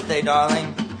 Happy birthday,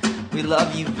 darling. We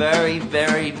love you very,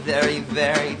 very, very,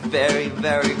 very, very,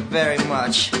 very, very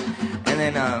much. And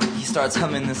then he starts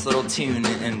humming this little tune,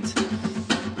 and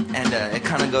it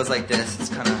kind of goes like this. It's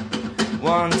kind of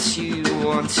 1, 2,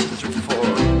 1, 2, 3, 4.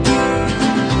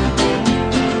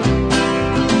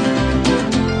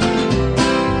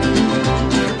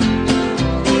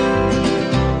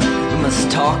 We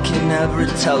must talk in every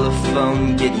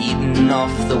telephone, get eaten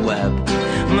off the web.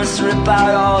 We must rip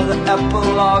out all the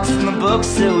epilogues from the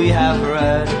books that we have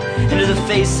read. Into the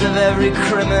face of every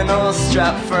criminal,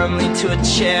 strapped firmly to a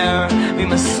chair. We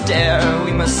must stare,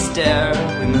 we must stare,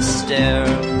 we must stare.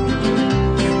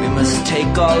 We must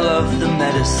take all of the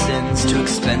medicines, too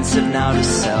expensive now to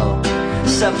sell.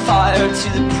 Set fire to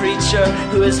the preacher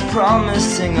who is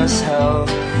promising us hell.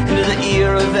 Into the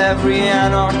ear of every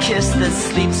anarchist that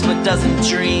sleeps but doesn't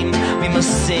dream. We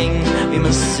must sing, we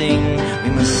must sing, we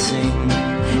must sing.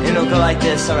 It'll go like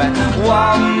this, alright.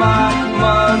 While my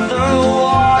mother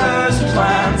waters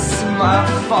plants, my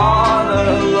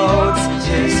father loads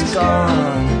his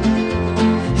gun.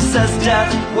 He says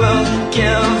death will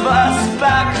give us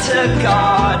back to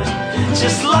God,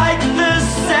 just like the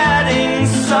setting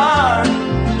sun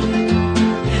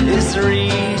is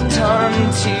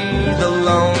returned to the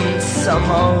lonesome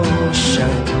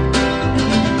ocean.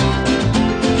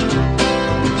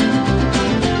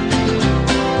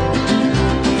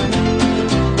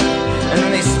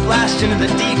 Splashed into the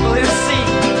deep blue sea.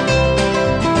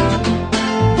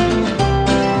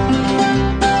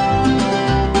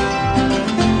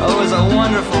 Oh, it was a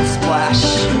wonderful splash.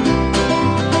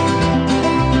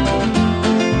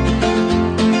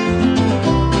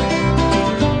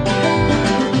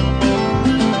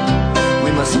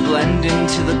 We must blend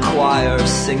into the choir,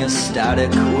 sing a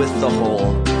static with the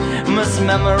whole. Must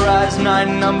memorize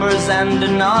 9 numbers and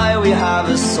deny we have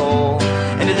a soul.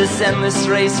 Into this endless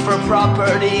race for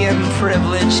property and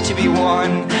privilege to be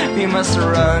won. We must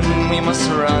run, we must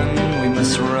run, we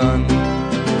must run.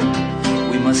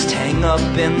 We must hang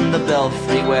up in the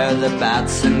belfry where the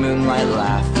bats and moonlight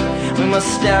laugh. We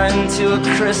must stare into a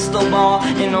crystal ball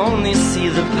and only see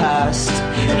the past.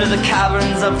 Into the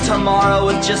caverns of tomorrow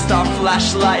with just our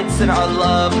flashlights and our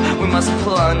love. We must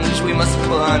plunge, we must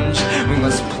plunge, we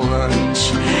must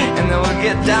plunge. And then we'll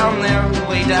get down there,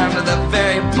 way down to the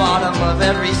very bottom of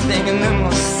everything. And then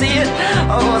we'll see it,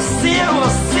 oh we'll see it,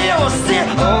 we'll see it, we'll see it.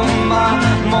 Oh my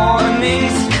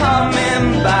morning's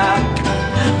coming back.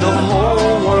 The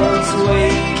whole world's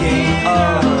waking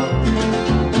up.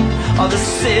 All the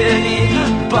city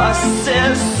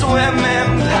buses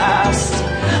swimming past.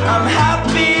 I'm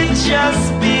happy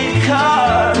just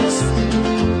because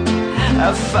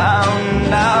I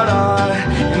found out I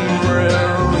am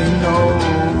really no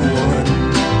one.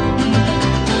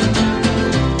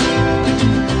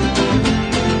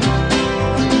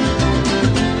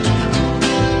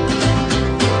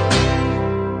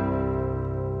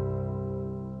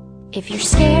 If you're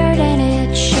scared and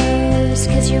it shows,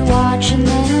 'cause you're watching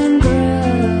them grow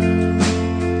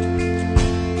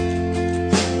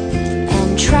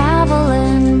and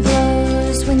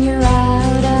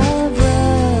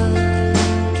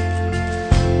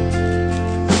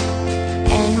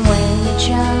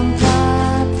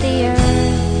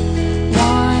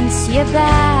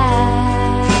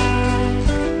back.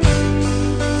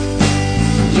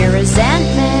 Your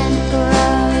resentment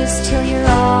grows till you're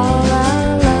all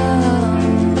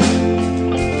alone.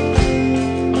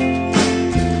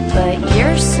 But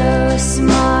you're so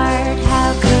smart,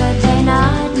 how could they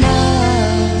not know?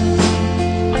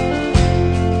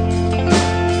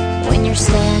 When you're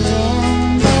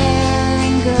standing there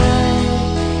in good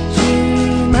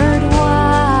humored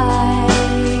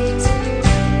white,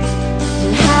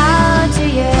 and how do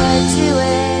you do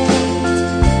it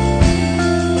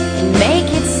and make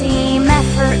it seem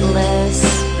effortless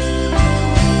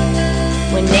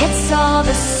when it's all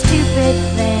the stupid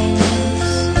things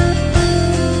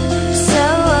so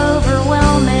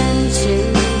overwhelming to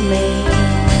me,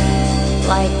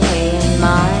 like paying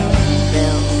my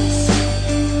bills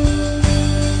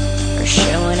or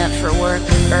showing up for work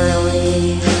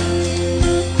early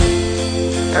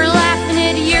or laughing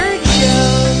at your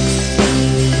jokes.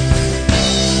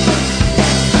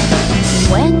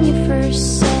 When you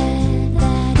first said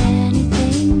that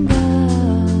anything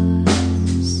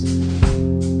goes,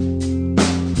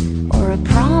 or a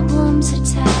problem's a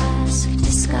task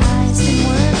disguised in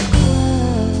work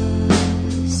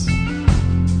clothes,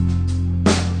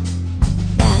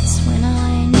 that's when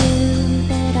I knew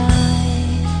that I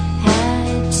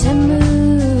had to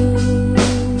move.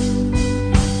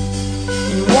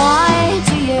 And why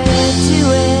do you do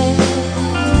it?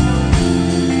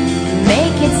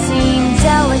 Make it seem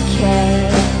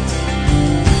delicate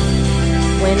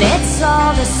when it's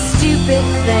all the stupid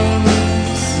things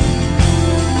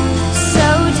so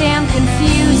damn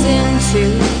confusing to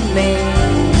me,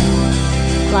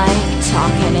 like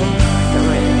talking it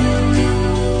through,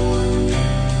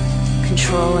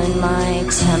 controlling my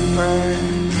temper,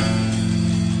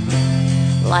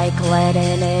 like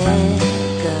letting it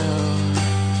go,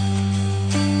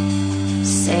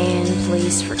 saying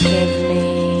please forgive me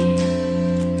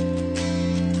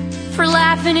for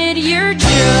laughing at your jokes.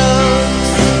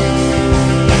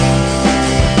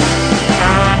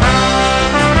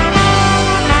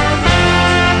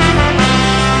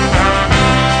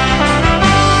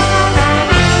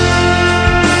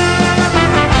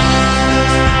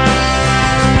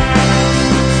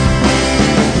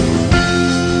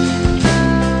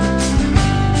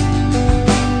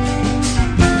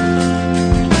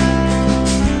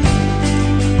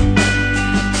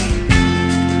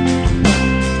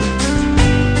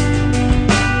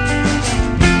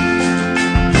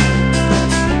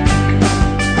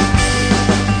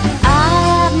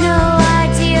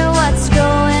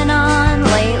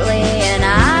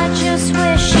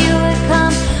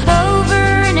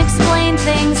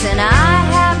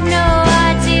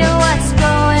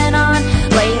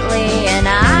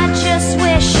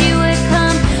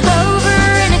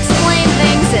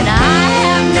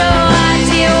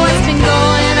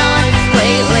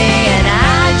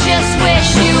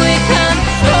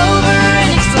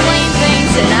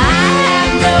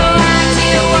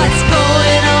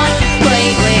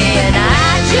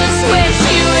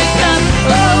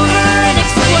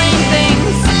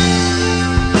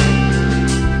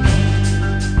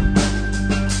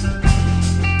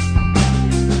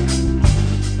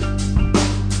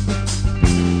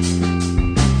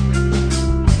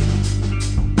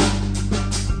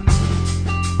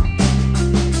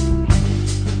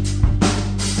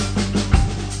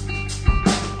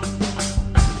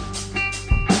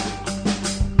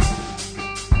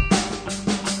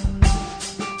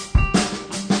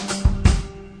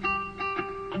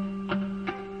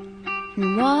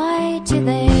 Why do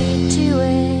they do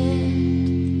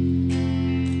it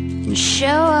and show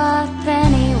up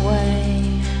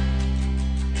anyway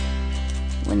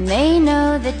when they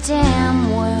know that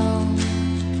damn well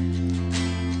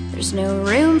there's no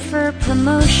room for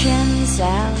promotions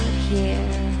out here?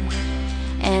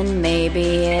 And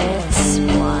maybe it's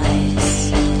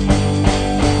wise,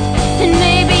 and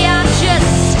maybe I'm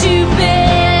just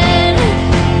stupid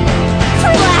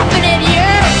for laughing at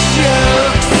your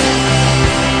jokes.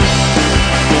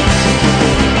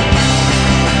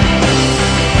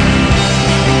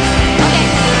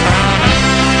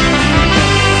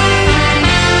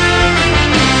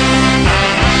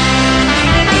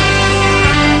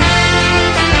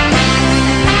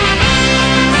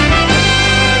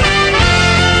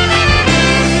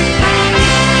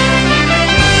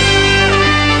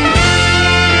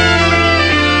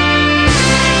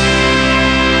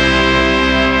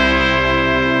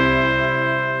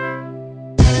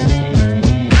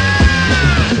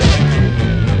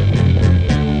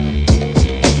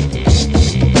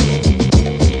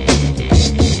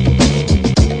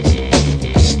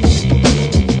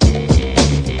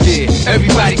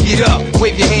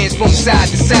 side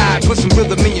to side. Put some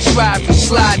rhythm in your stride from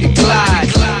slide to glide.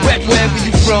 Rap wherever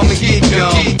you from and get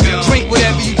numb. Drink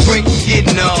whatever you drink and get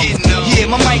numb. Yeah,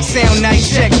 my mic sound nice,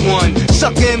 check one.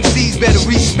 Sucker MCs better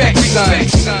respect, son.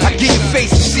 I give your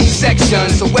face a C-section,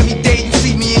 so every day you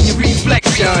see me in your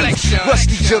reflection.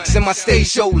 Rusty Jooks in my stage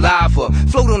show lava.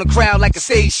 Float on the crowd like a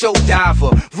stage show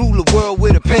diver. Rule the world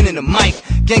with a pen and a mic.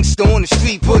 Gangster on the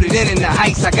street, put it in the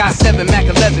heights. I got 7 Mac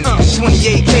 11s,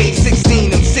 28 K,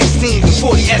 16 them 16s and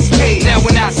 40 SK. Now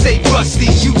when I say Rusty,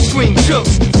 you scream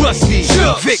Jooks. Rusty,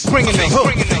 Vic bringing the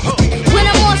hook. When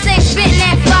I'm on stage spitting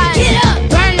that fire, get up,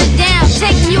 burn it down,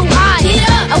 taking you high. Get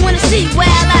up, I wanna see you wild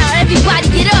out. Everybody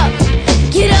get up,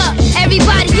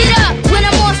 everybody get up. When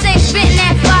I'm on stage spitting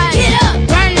that fire, get up,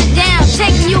 burn it down,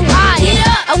 taking you high. Get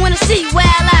up, I wanna see you wild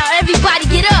out. Everybody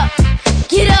get up,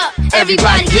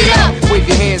 everybody get up. Wave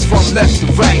your hands from left to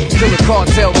right. Killer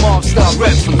Cartel, mob star,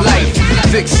 rep for life.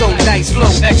 Vic so nice,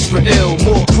 flow extra ill.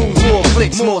 More crews, more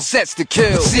clicks, more sets to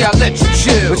kill. See, I let you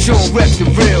chill, but you don't rep the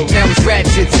real. Now it's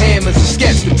ratchets, hammers, and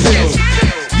sketch the pill.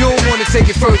 You don't wanna take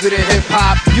it further than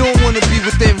hip-hop. You don't wanna be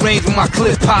within range of my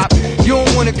clip pop. You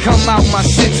don't wanna come out my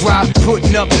shit drop.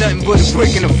 Putting up nothing but a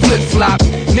brick and a flip-flop.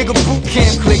 Nigga boot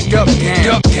camp clicked up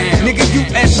down. Nigga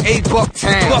USA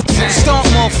Bucktown. Stomp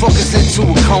motherfuckers into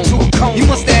a cone. You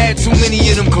must have had too many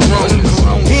of them Coronas.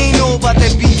 He ain't know about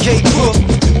that BK Crook.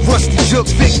 Rusty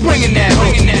Jooks, Vic bringing that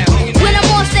hook. When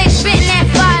I'm on stage spitting that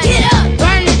fire, get up,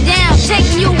 burn it down,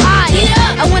 taking you high. Get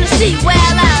up, I wanna see you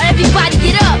wild out. Everybody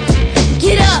get up,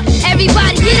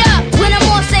 everybody get up. When I'm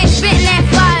on stage spitting that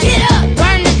fire, get up,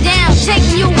 burn it down,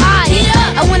 taking you high. Get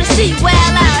up, I wanna see you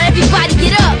wild out. Everybody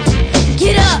get up,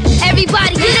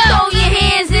 everybody get up. Throw your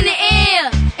hands in the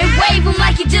air and wave them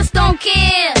like you just don't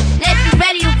care. Let's be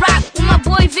ready to rock with my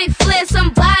boy Vic Flair.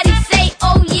 Somebody say,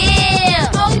 oh yeah,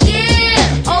 oh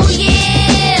yeah, oh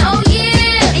yeah, oh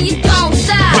yeah, and you don't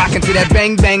stop. Rockin' to that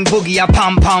bang bang boogie, I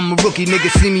pom pom a rookie.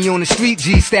 Niggas see me on the street,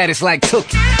 G status like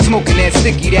Tookie. Smoking that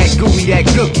sticky, that gooey, that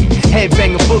gookie.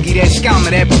 Headbang a boogie, that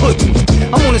scammer, that pussy.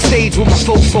 I'm on the stage with my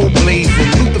fofo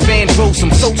blazing. Luther Vandross,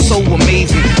 I'm so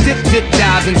amazing. Dip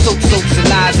diving,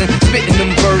 socializing. Spitting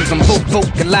them birds, I'm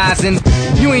vocalizing.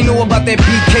 You ain't know about that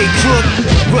BK Crook.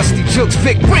 Rusty Jooks,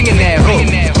 Vic bringing that hook.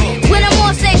 When I'm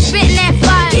on stage spitting that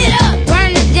fire, get up,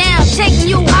 burn it down, taking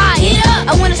you high. Get up,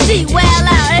 I wanna see you wild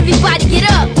out. Everybody get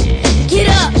up,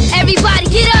 everybody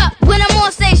get up. When I'm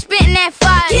on stage spitting that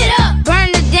fire, get up, burn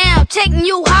it down, taking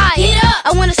you high. Get up,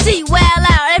 I wanna see you wild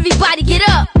out. Everybody get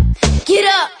up,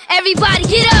 everybody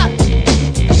get up.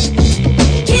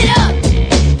 Get up,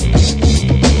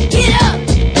 get up,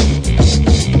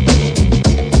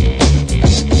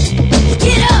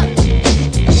 get up.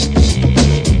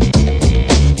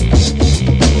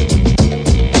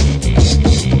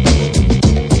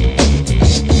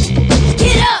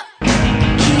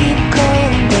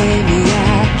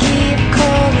 Keep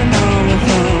calling on the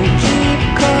phone,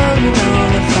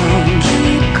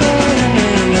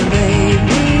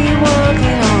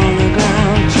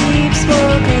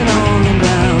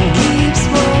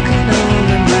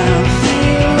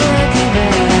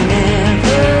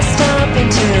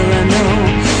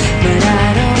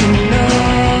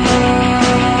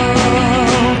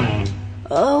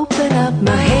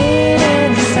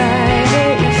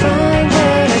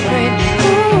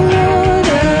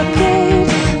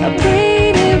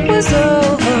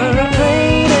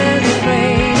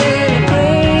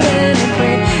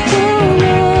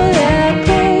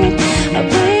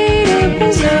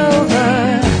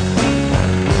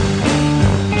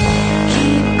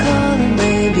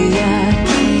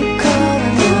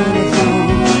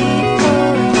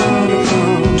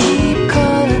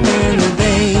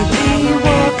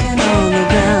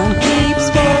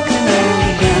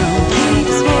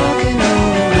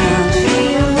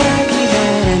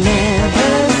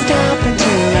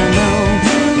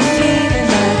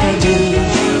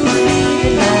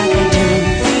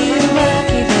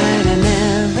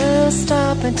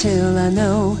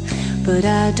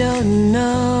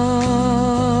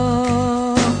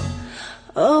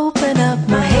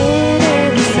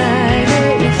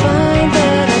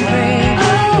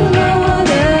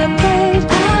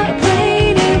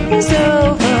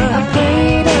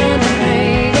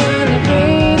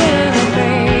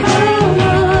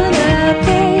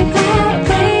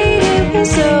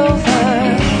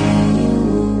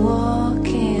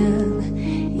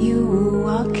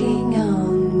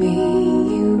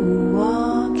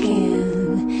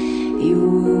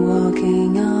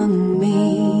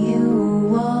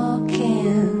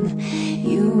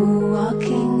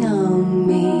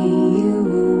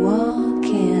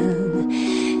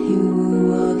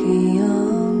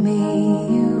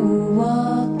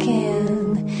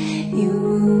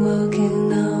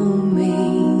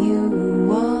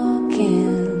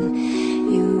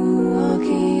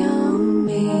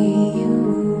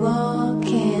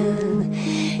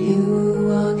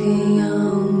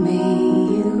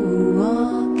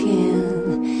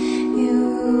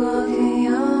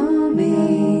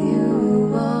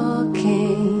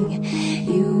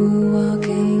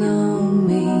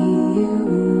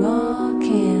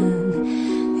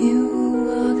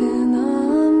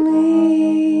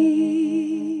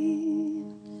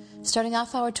 Starting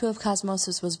off hour 2 of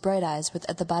Cosmosis was Bright Eyes with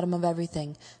At the Bottom of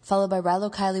Everything, followed by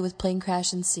Rilo Kiley with Plane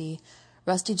Crash and Sea,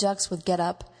 Rusty Jux with Get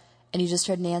Up, and you just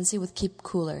heard Nancy with Keep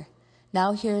Cooler.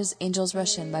 Now here's Angels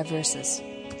Rush In by Versus.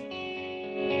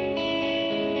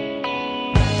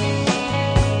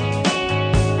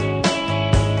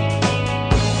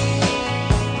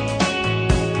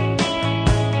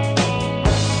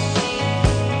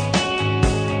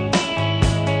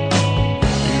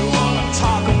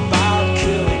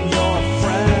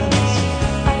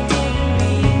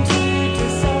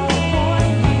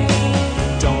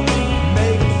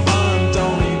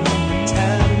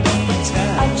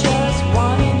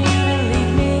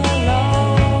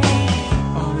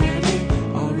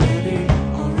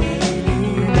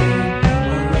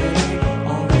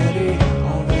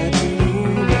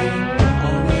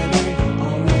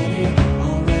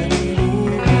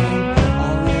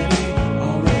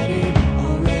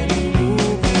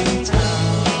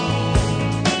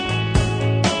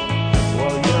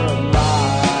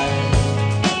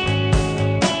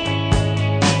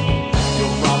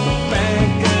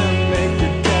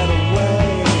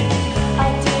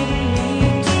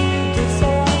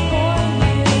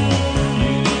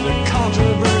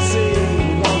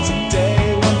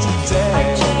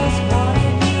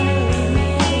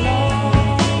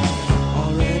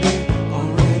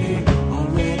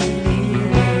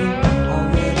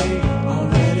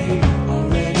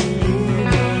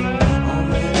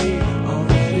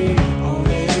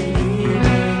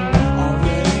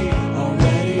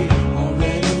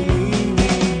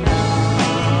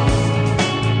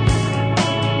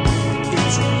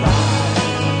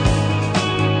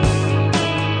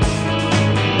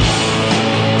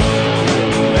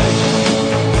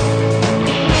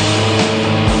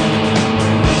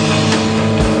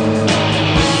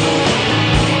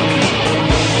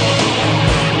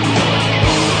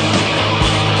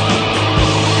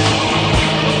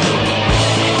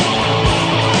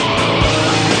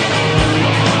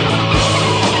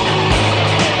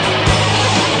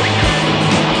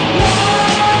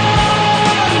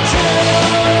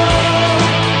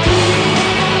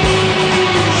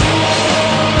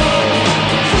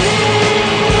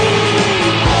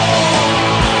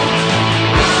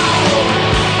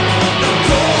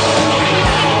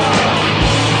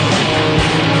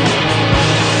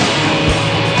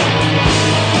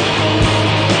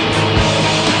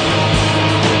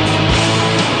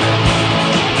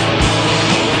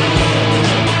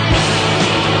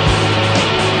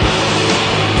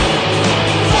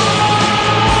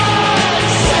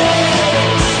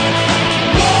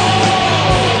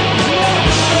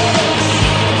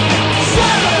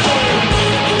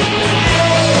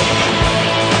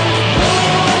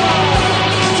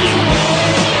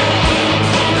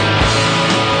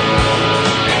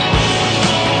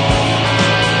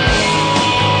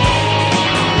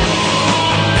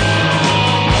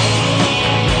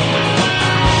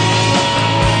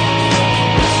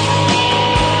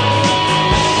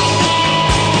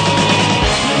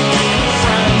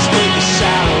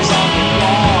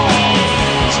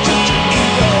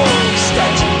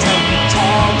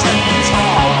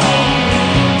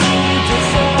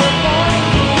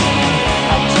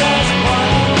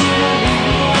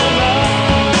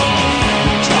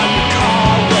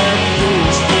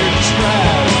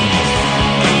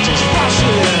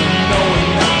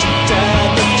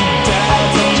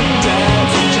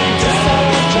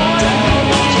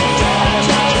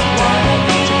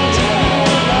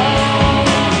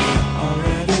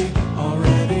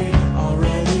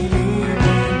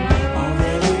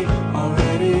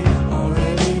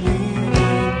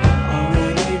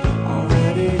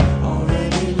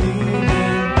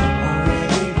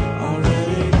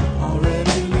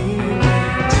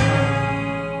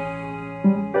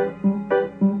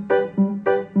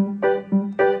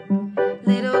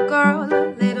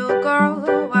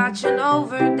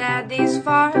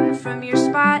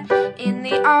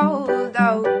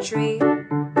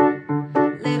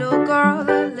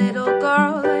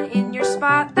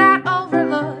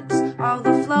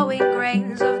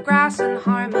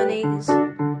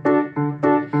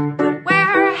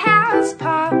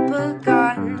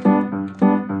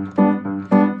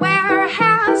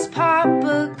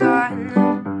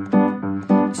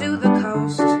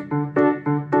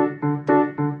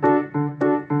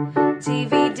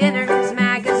 TV dinners,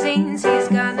 magazines, he's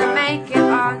gonna make it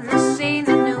on the scene.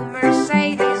 The numerous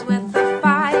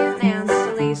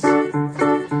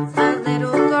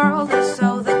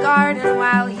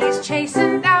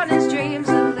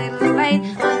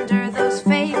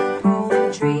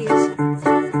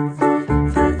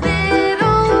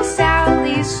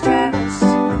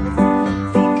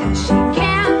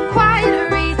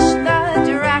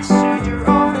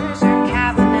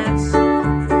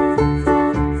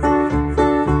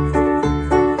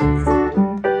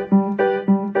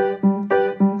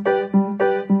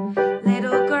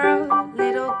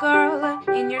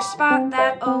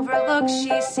look,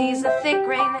 she sees a thick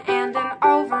rain and an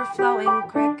overflowing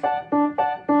creek.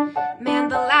 Man,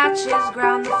 the latches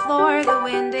ground the floor, the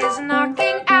wind is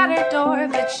knocking at her door,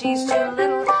 but she's too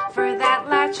little for that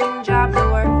latching job to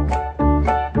work.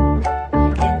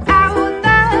 And out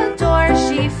the door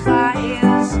she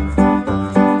flies,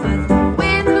 but the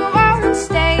wind won't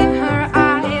stain her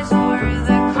eyes or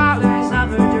the collars of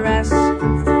her dress.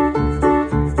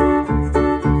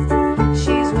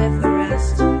 She's with the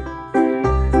rest of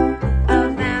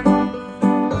them.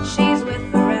 She's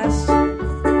with the rest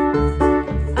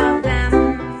of them.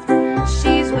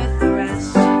 She's with the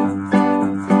rest.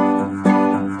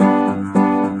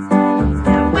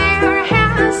 Now where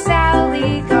has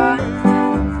Sally gone?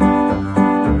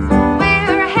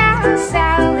 Where has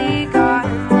Sally gone?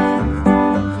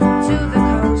 To the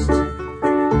coast,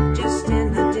 just in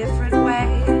a different way.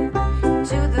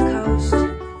 To the coast,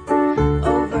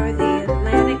 over the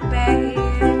Atlantic Bay.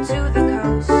 To the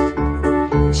coast,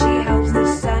 and she helps the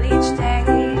sun each day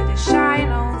to shine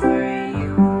over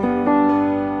you.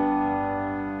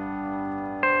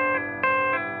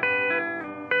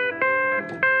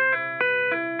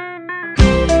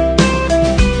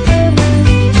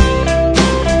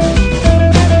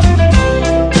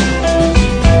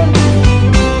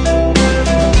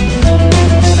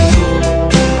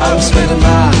 I was spending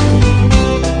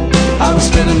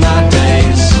my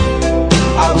days.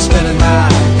 I was spending my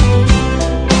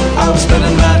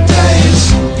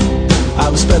days. I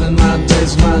was spending my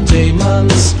days with my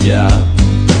demons, yeah.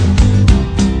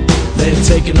 They had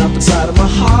taken up inside of my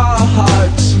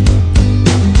heart.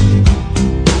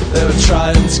 They were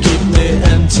trying to keep me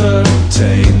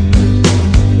entertained.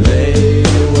 They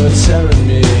were tearing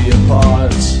me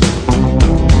apart.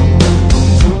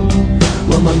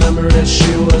 Well, my memory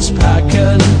she was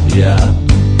packing, yeah.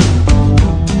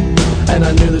 And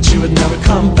I knew that she would never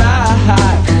come back.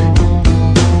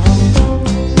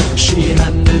 She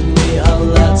handed me a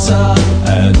letter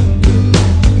and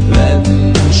then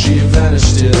she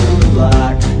vanished in the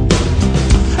black.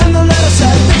 And the letter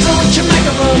said, things are what you make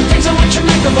of them, things are what you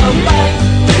make of them,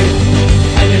 baby.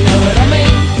 And you know what I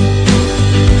mean?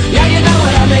 Yeah, you know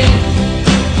what I mean.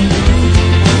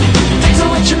 Things are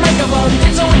what you make of them,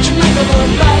 things are what you make of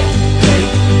them, baby.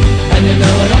 And you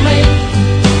know what I mean?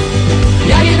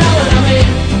 Yeah, you know what I mean.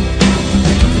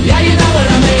 Yeah, you know what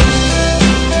I mean.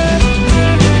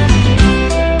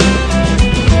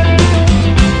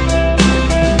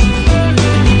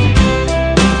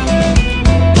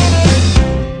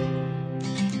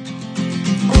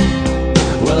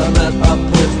 Well, I met up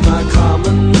with my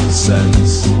common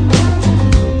sense,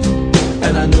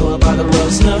 and I knew about the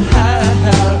rose in her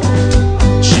hair.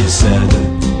 She said,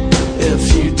 if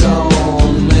you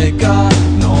don't make a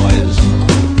noise,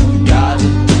 God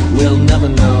will never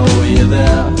know you're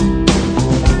there.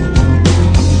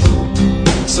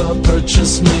 So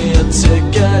purchase me a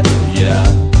ticket, yeah,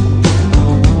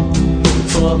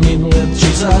 for a meeting with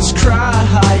Jesus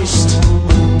Christ.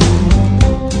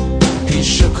 He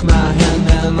shook my hand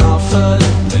and offered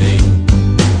me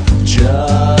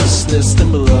just this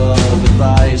thimble of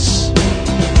advice.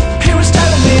 He was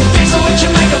telling me, things are what you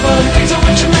make of them, things are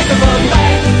what you make of them,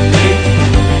 baby.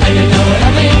 And you know what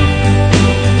I mean?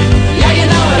 Yeah, you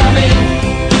know what I mean.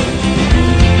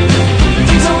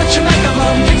 Things are what you make of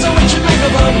them, things are what you make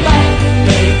of them,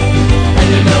 baby.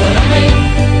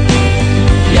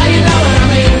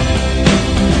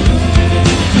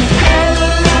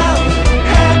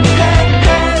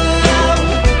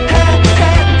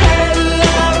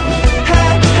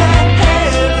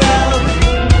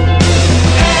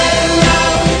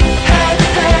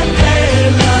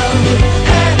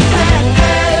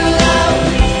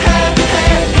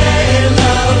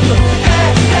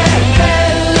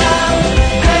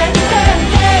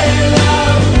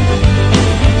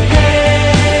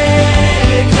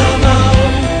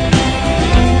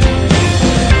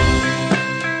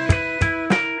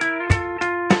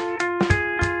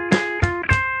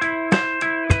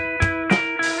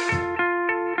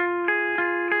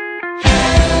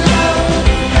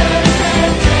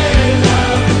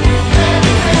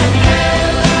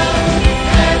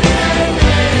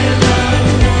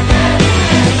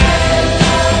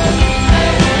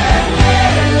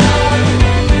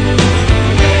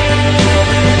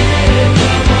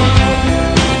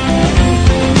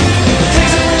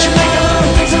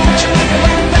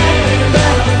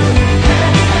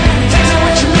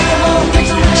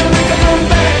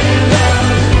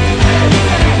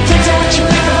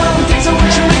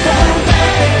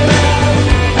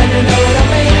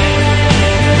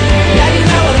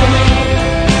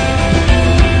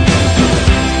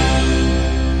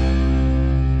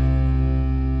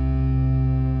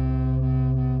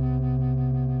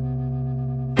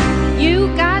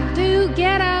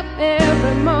 get up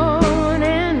every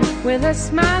morning with a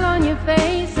smile on your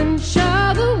face and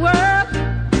show the world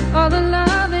all the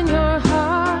love in your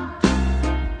heart,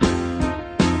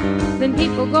 then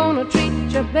people gonna treat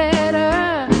you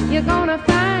better. You're gonna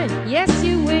find, yes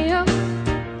you will,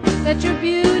 that you're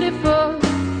beautiful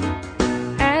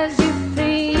as you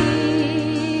feel.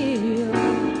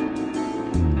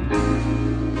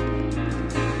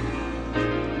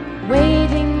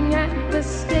 Waiting at the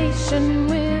station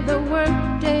with a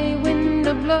workday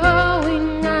window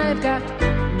blowing, I've got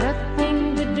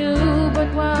nothing to do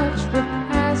but watch the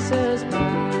passers-by.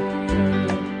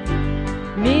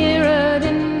 Mirrored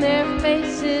in their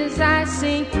faces I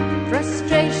see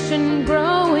frustration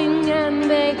growing, and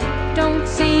they don't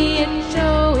see it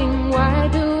showing. Why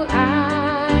do I?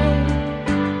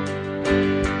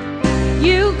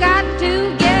 You got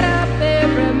to get up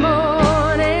every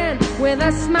morning with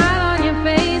a smile on your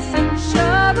face and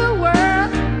show the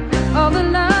world all the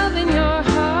love in your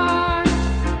heart,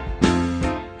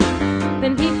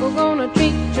 then people gonna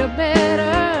treat you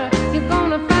better. You're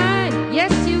gonna find,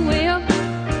 yes you will,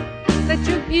 that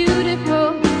you're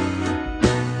beautiful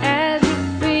as you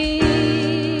feel.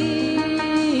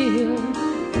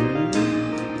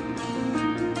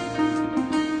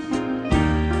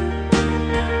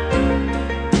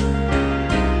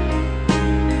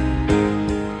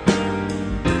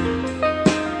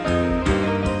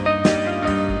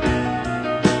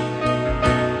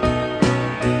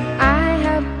 I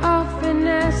have often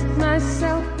asked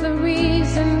myself the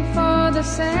reason for the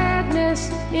sadness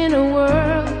in a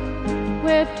world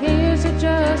where tears are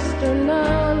just a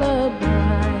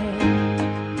lullaby.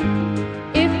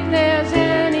 If there's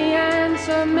any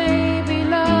answer, maybe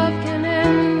love can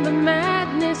end the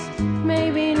madness,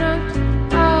 maybe not.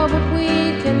 Oh, but we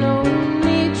can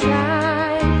only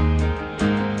try.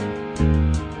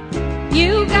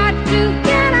 You got to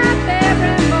get up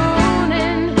every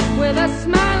morning with a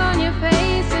smile on your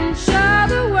face and show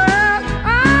the world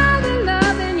all the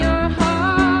love in your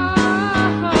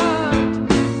heart.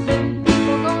 Then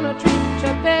people gonna treat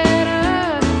you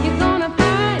better. You're gonna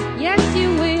find, yes you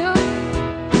will,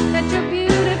 that you're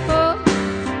beautiful.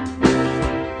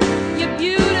 You're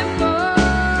beautiful.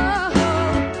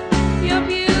 You're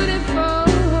beautiful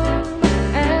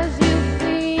as you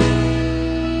feel.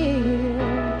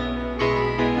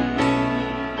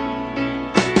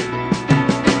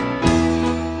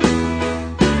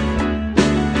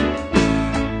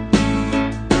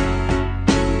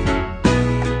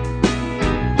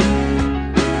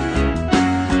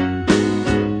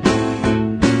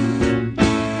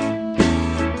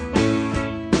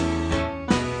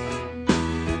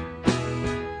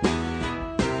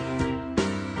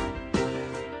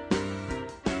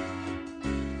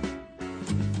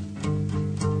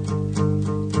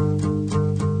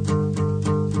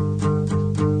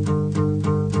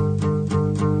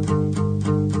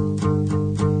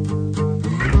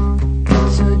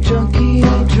 It's a junkie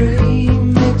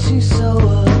dream, makes you so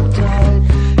uptight.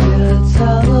 Yeah, it's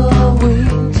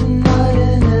Halloween tonight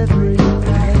and every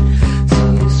night.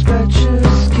 See you scratch your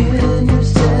skin, your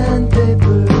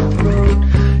sandpaper throat.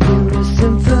 You're a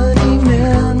symphony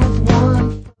man with one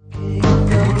fucking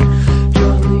note.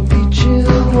 Johnny beat you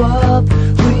up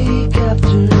week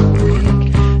after week.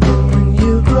 And when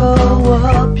you grow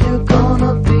up, you're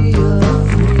gonna be a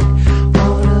freak.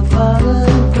 Want a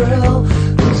violent girl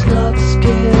who's not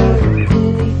scared of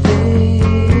anything.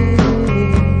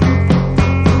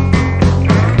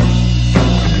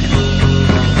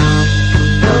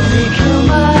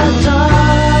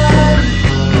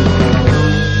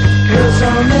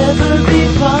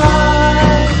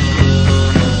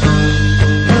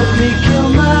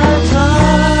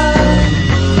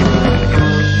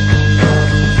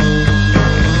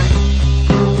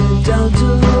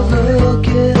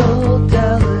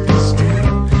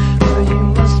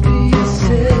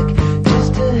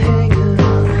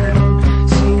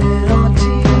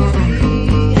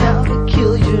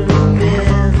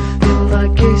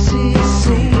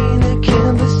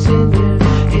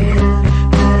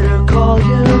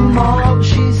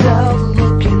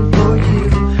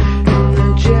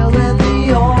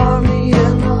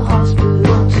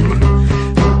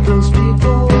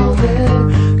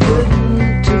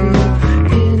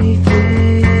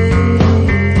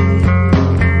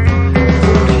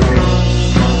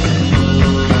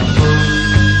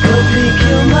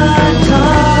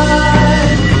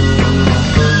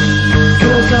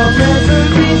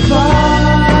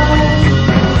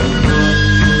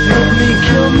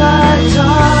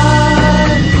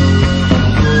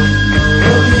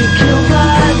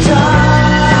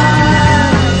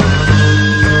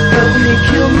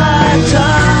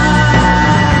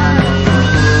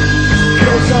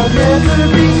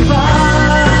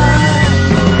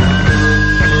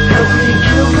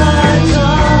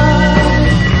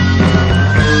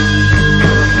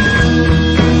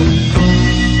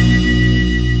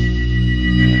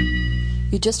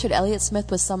 just heard Elliott Smith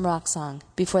with Some Rock Song.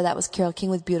 Before that was Carole King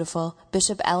with Beautiful,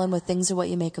 Bishop Allen with Things Are What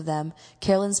You Make of Them,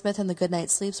 Carolyn Smith and the Goodnight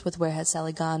Sleeps with Where Has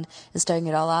Sally Gone, and starting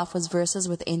it all off was Verses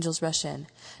with Angels Rush In.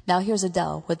 Now here's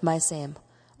Adele with My Same.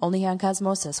 Only here on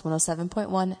Cosmosis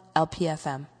 107.1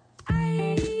 LPFM.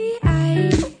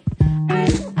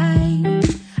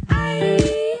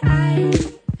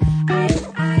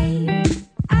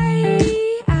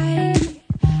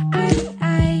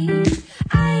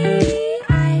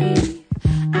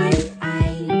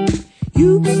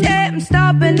 You say I'm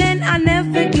stubborn and I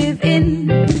never give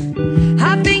in.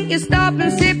 I think you're stubborn,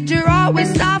 except you're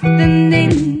always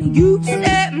softening. You say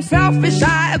I'm selfish,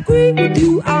 I agree with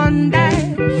you on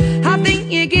that. I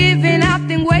think you're giving, I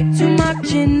think way too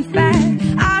much in fact.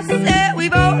 I said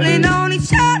we've only known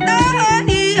each other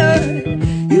here.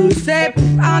 You said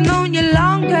I've known you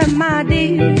longer, my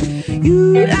dear.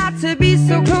 You like to be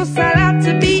so close, I like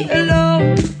to be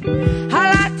alone.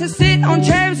 I like to sit on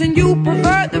chairs and you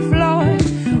prefer the floor.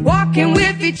 Walking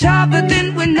with each other,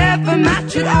 then we never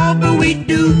match at all. But we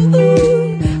do,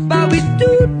 but we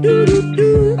do, do, do,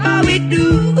 do, but we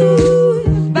do,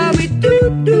 but we do,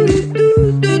 do,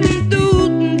 do, do, do,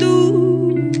 do, do.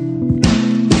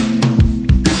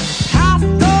 I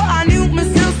thought I knew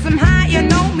myself somehow, you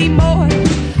know me more.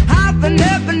 I've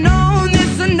never known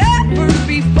this and never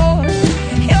before.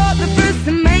 You're the first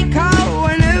to make call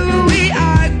whenever we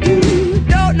argue.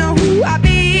 Don't know who I'd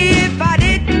be if I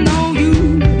didn't know you.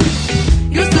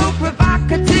 You're so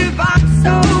provocative, I'm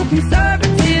so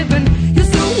conservative, and you're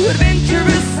so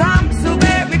adventurous, I'm so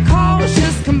very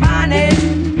cautious combining.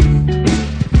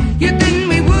 You think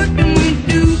we would and we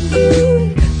do,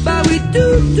 but we do,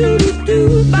 do, do, do,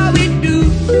 but we do,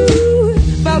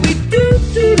 but we do,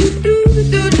 do, do, do,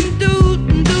 do, do,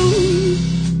 do, do.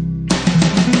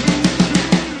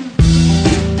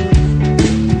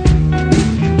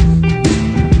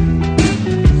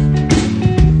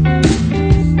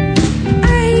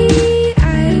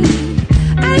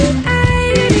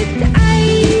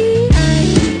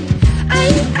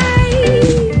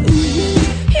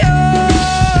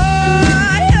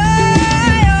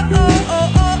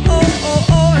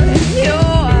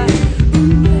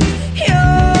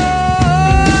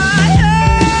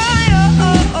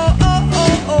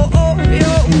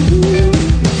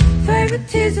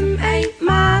 Favoritism ain't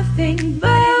my thing,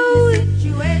 but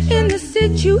in the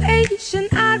situation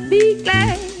I'd be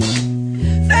glad.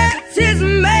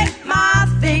 Favoritism ain't my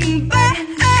thing, but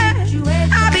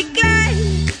I'd be glad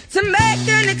to make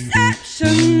an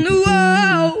exception.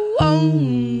 Whoa, whoa.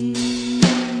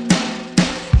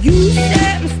 You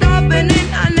said I'm stubborn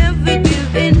and I never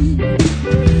give in.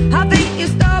 I think you're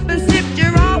stubborn, except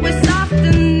you're always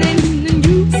softening. And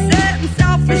you said I'm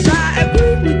selfish, I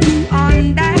agree with you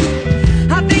on that.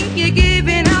 I think you're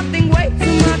giving, I think way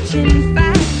too much in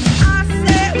fact. I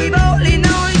said we've only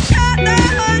known each other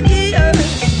here.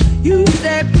 You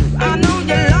said I've known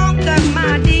you longer,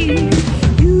 my dear.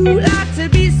 You like to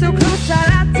be so close, I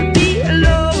like to be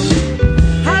alone.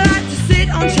 I like to sit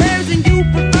on chairs and you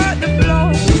prefer the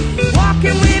floor.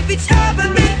 Walking with each other,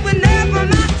 think we never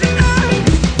meant to know.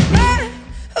 But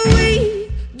we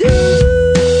do.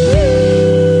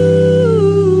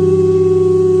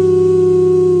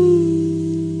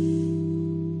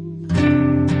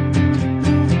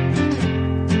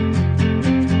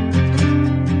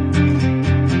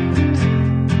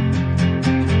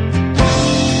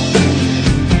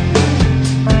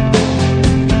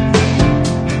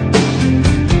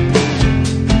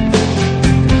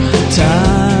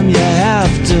 Time you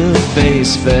have to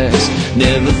face facts.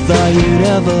 Never thought you'd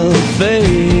ever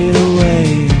fade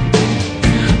away.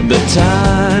 But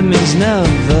time is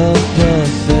never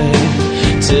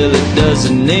perfect till it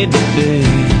doesn't need to be.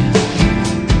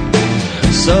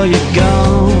 So you're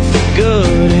gone for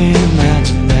good,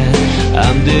 imagine that.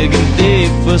 I'm digging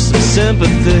deep for some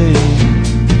sympathy.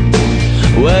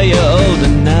 Well, you're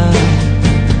older now,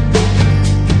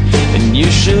 and you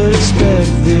should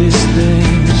expect these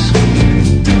things.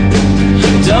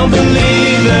 Don't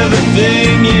believe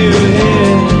everything you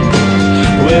hear.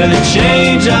 Will it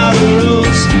change all the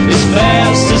rules as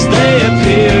fast as they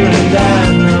appear? And I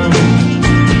know,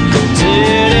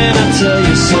 didn't I tell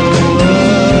you so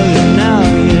early? Now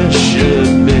you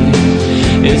should be.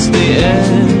 It's the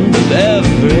end of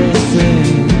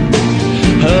everything.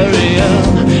 Hurry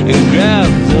up and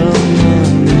grab the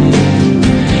money,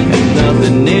 and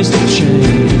nothing needs to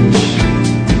change.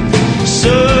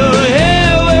 So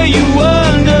here where you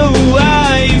wonder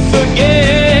why you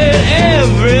forget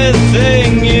everything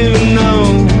you know,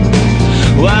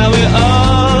 why we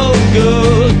all go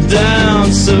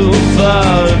down so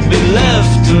far to be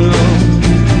left alone.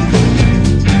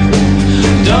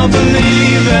 Don't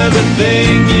believe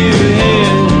everything you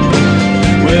hear,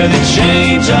 where they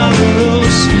change all the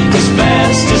rules as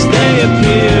fast as they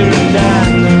appear. And I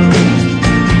know,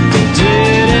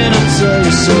 didn't I tell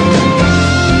you so?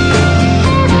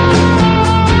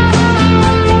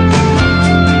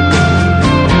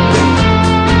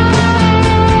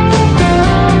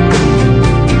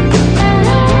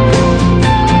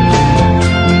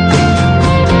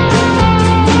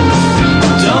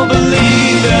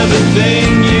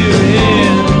 Everything you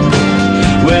hear,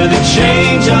 where they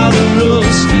change all the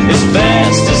rules as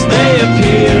fast as they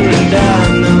appear. And I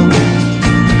know,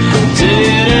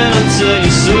 didn't I tell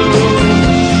you so?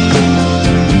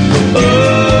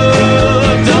 Oh,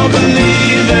 don't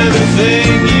believe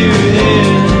everything you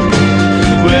hear,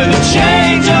 where they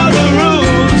change all the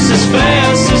rules as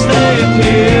fast as they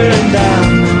appear. And I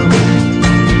know,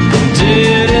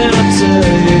 didn't I tell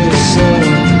you so?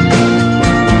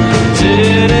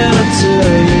 Didn't I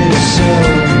tell you so?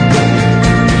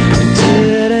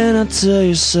 Didn't I tell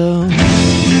you so?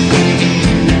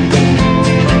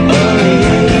 Oh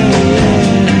yeah, yeah, yeah.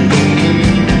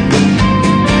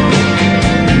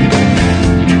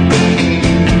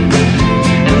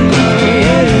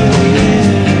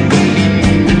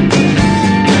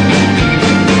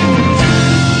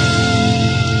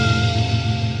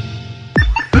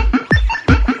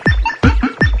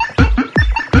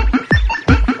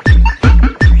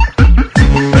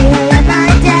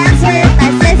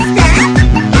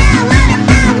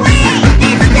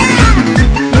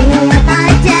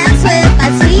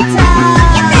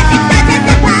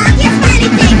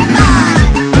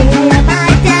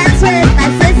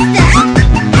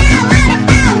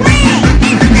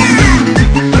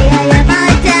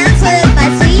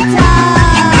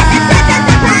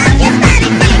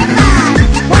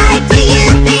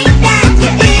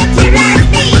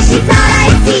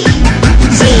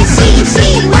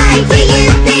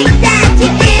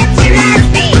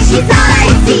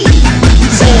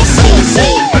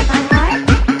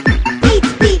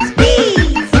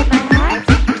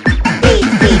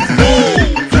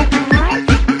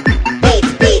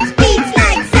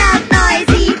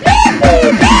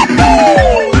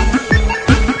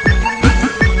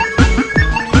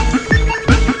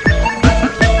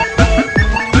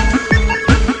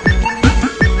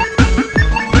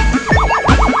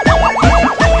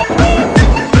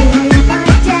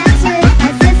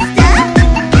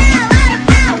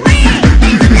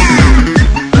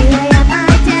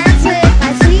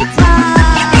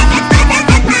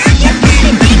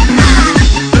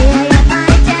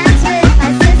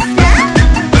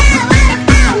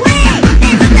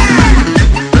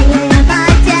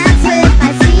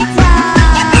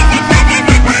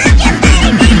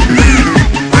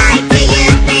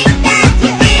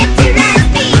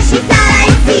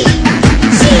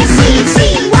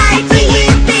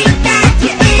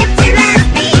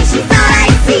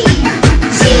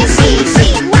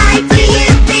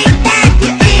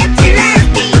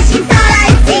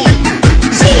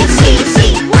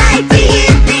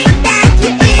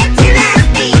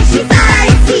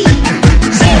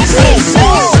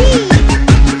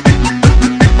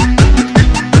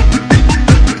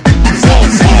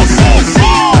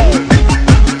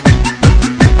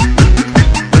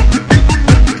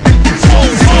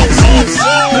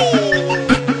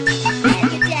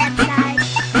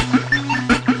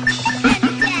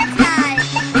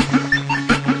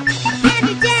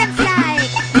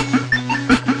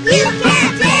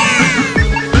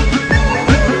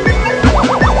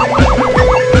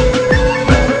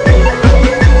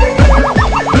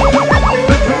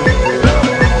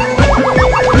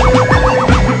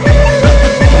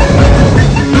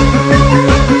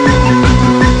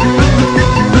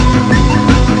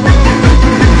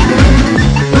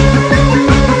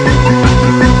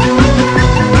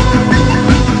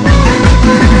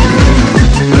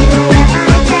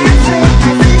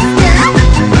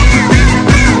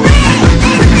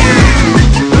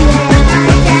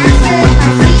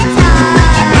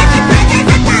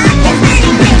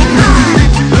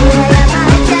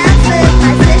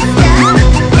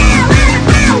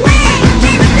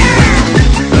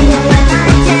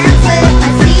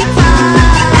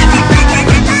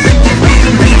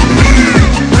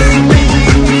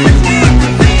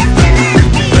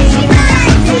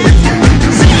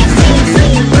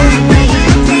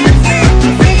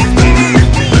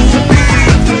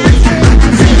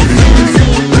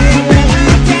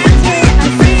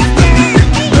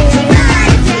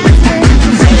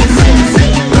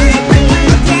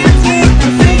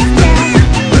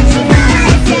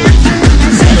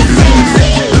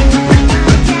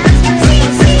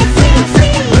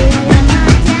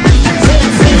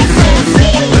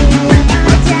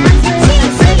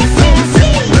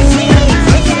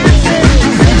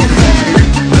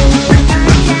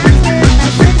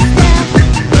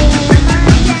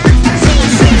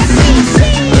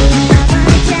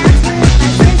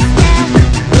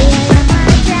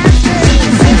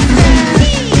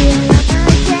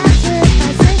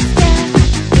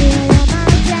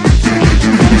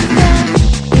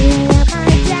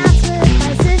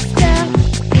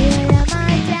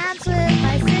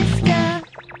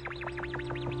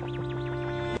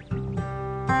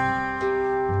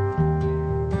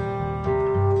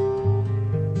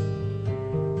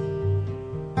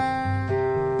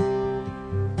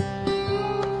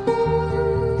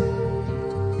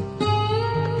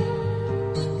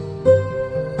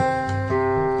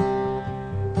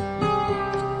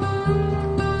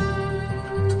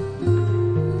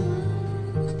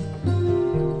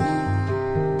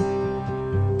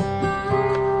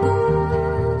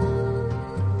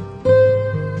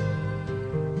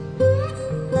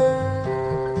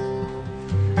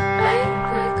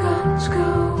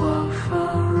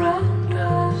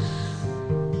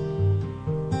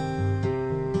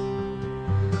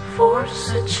 Force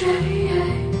a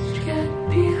change, get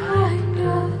behind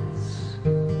us.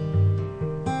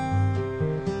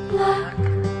 Black,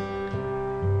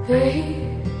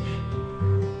 beige,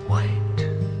 white,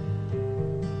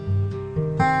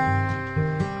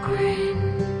 green,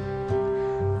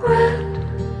 red,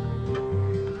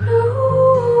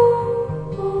 blue,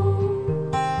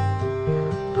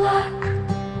 black,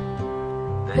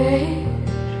 beige.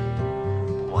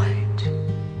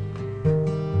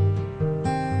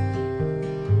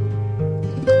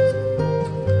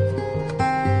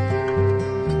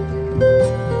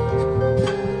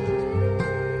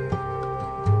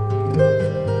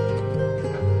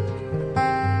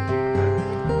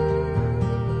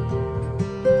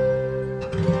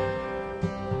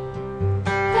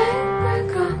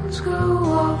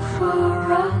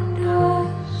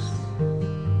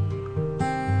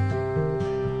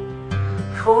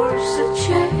 Force a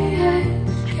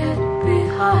change, get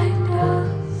behind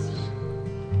us.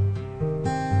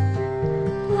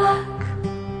 Black,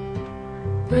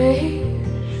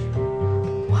 beige,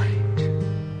 white,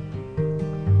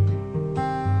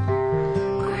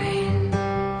 green,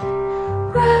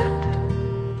 red,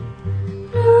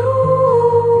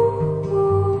 blue,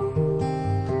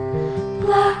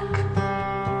 black,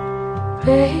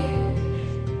 beige.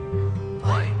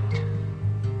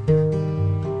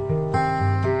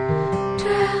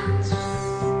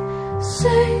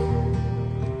 Sing,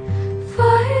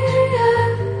 fire.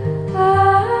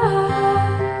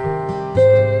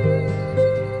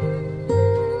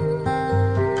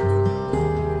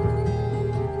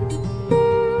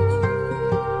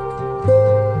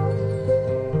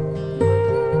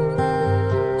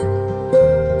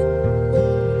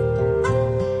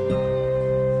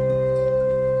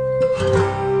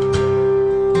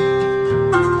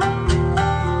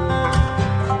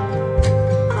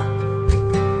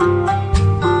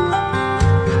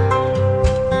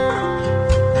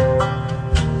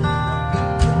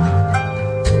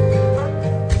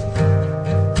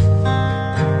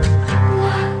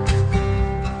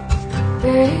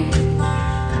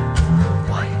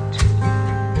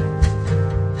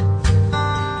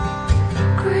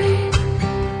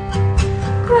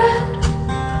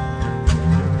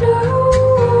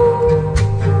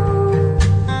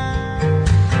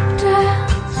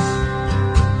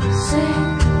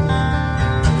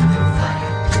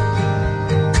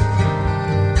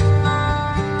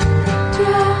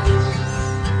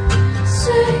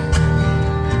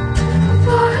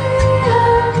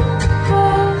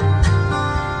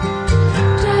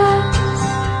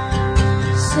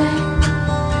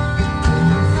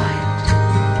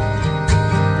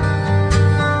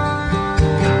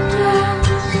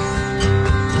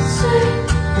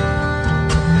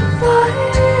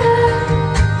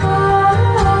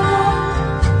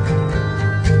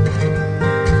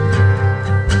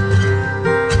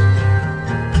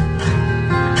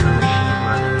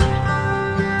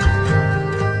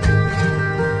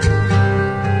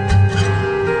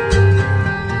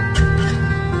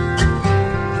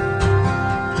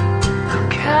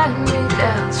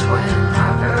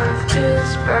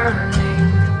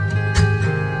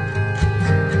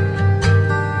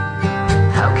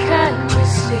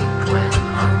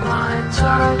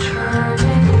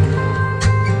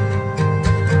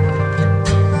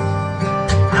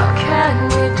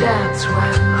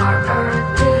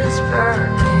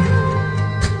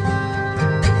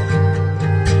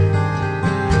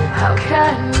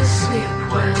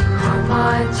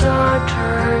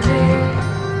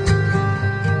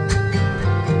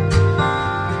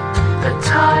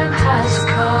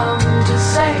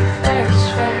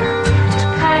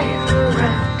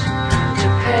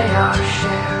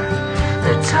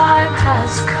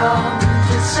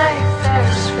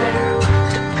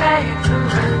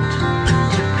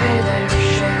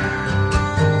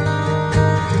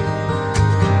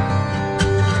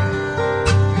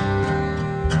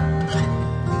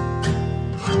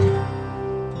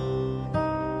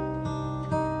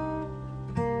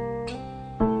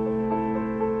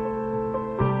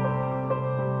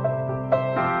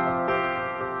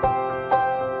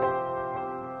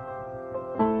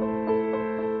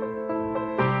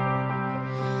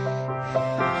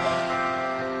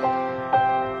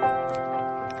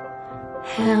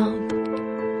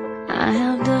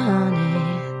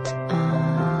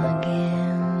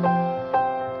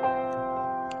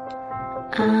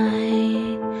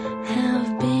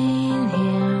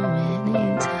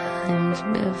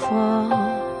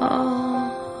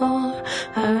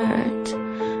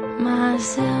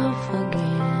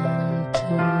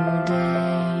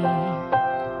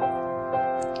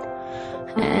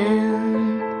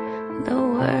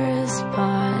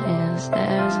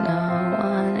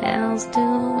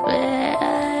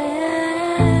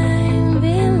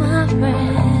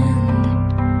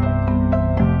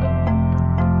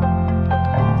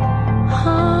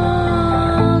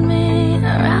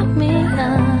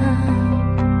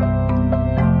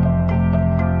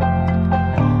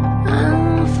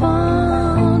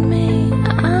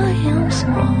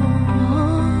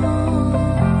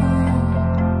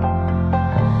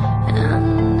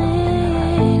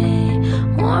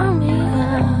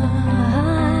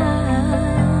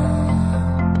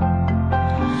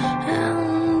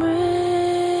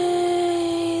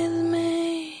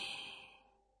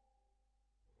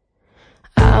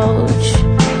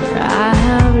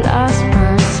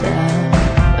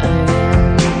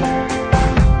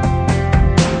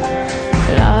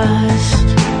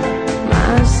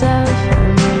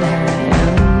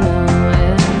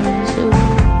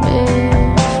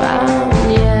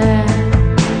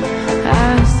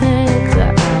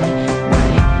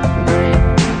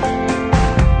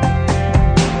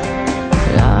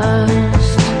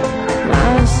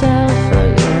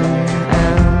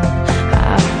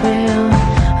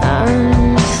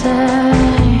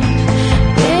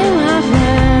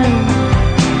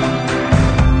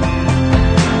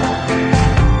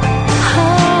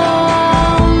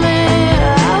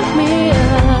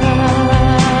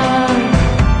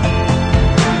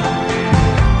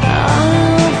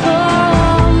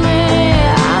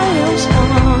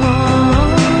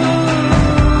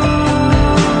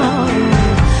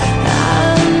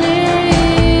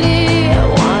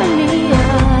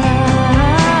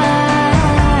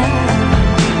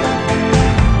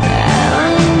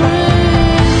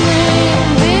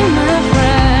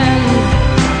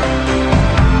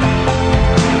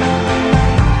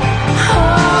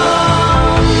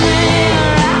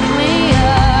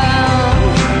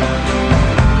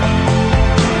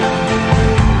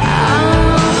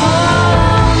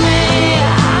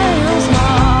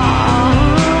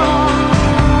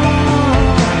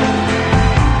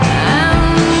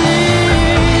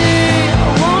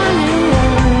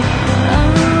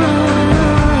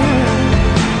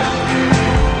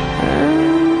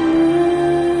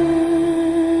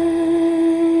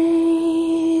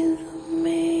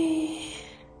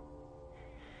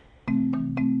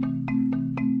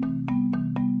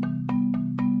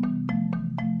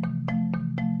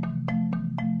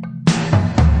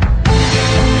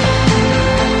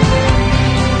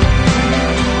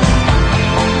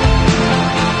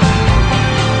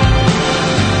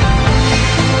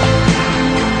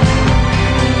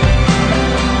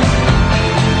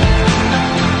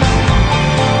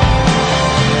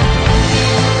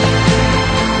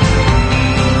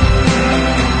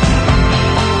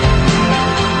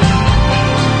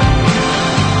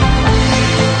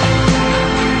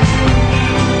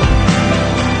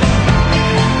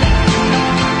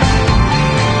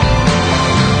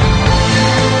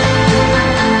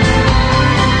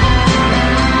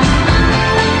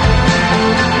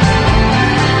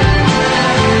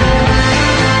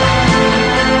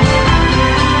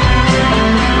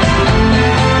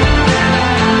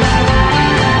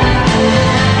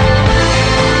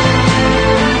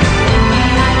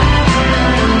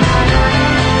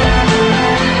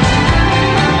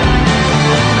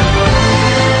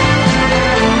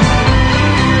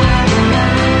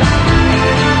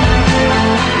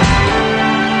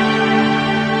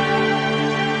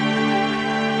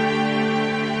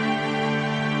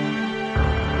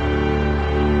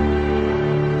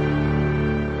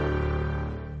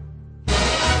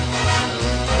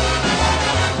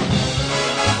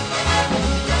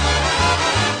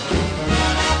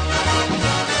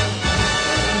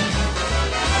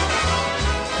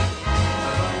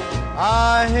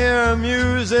 I hear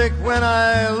music when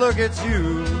I look at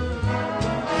you,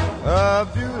 a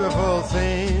beautiful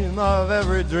theme of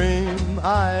every dream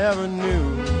I ever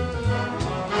knew.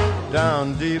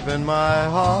 Down deep in my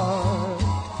heart,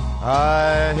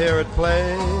 I hear it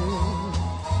play.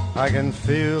 I can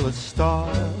feel it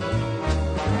start,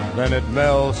 then it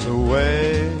melts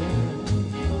away.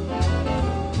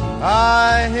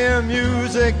 I hear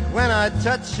music when I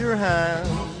touch your hand,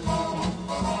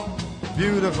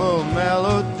 beautiful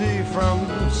melody from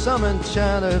some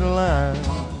enchanted land.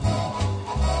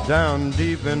 Down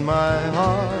deep in my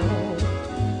heart,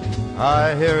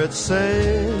 I hear it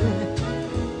say,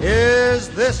 is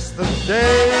this the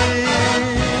day?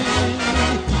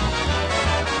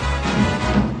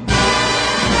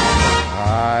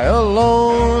 I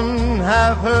alone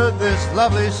have heard this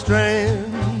lovely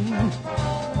strain.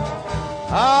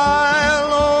 I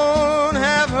alone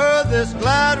have heard this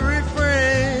glad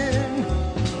refrain.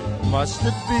 Must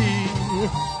it be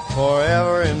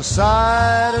forever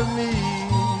inside of me?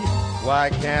 Why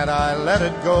can't I let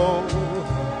it go?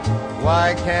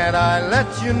 Why can't I let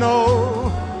you know?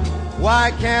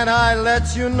 Why can't I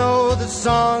let you know the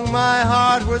song my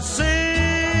heart would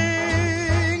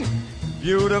sing?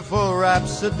 Beautiful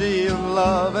rhapsody of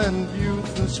love and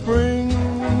youth and spring.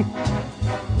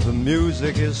 The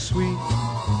music is sweet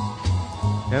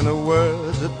and the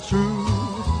words are true.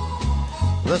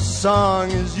 The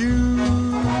song is you.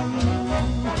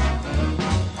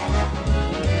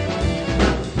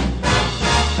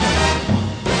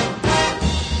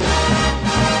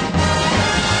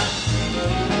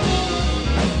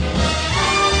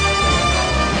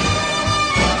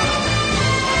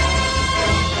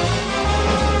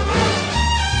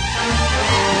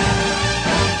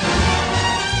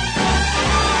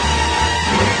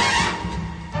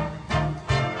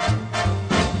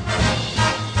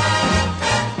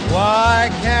 Why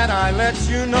can't I let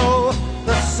you know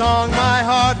the song my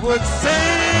heart would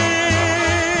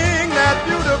sing? That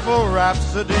beautiful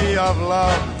rhapsody of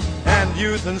love and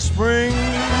youth and spring.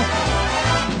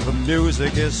 The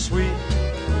music is sweet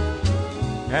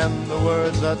and the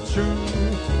words are true.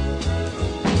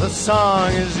 The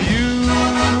song is you.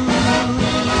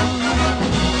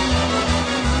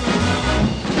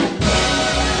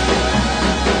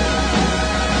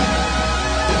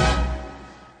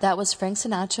 That was Frank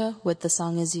Sinatra with The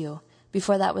Song Is You.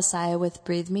 Before that was Sia with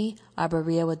Breathe Me,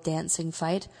 Arborea with Dancing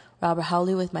Fight, Robert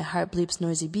Howley with My Heart Bleeps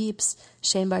Noisy Beeps,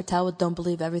 Shane Bartel with Don't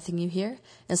Believe Everything You Hear,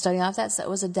 and starting off that set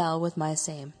was Adele with My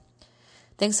Same.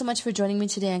 Thanks so much for joining me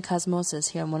today on Cosmosis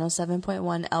here on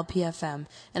 107.1 LPFM,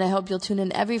 and I hope you'll tune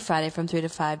in every Friday from 3 to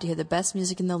 5 to hear the best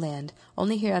music in the land,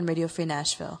 only here on Radio Free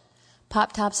Nashville.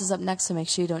 Pop Tops is up next, so make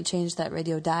sure you don't change that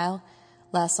radio dial.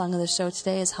 Last song of the show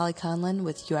today is Holly Conlon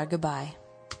with You Are Goodbye.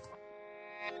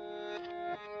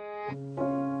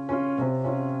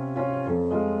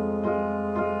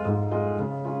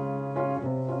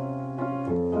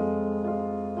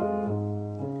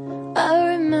 I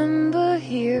remember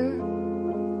here,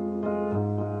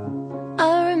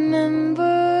 I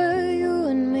remember you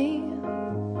and me,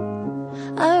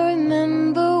 I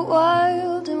remember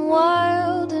wild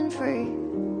and free,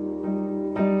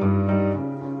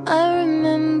 I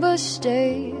remember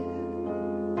stay,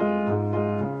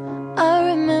 I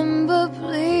remember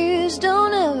please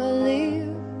don't ever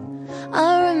leave,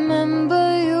 I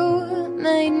remember you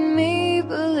made me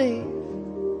believe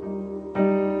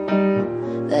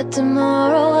that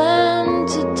tomorrow and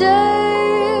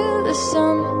today the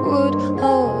sun would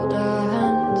hold our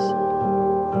hands,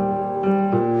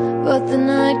 but the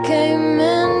night came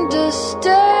in to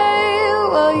stay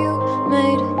while you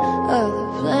made other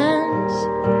plans.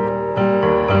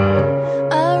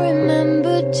 I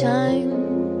remember time,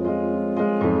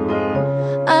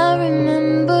 I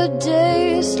remember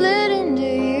days slid into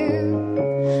year,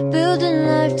 building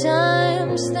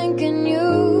lifetimes thinking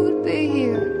you'd be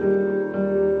here.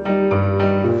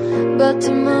 But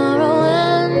tomorrow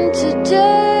and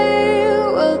today,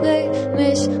 well, they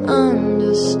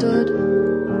misunderstood,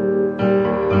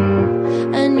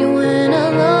 and you went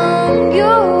along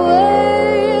your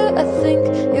way. I think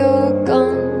you're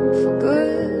gone for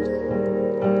good.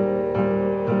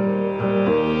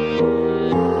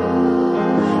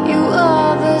 You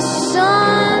are the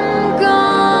sun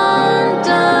gone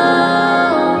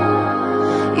down,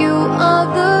 you are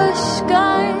the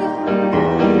sky,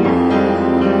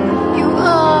 you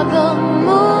are the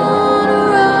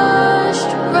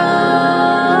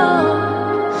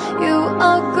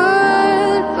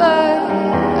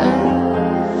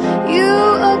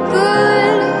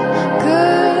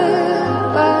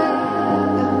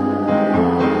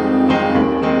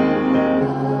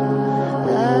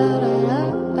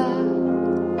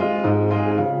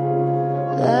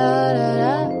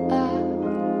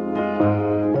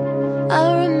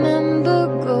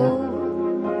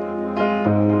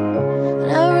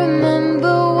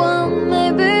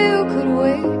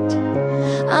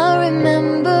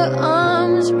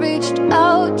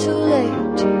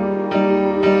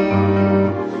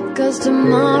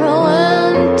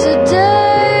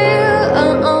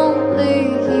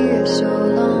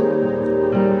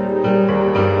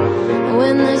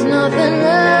nothing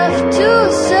left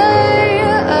to say.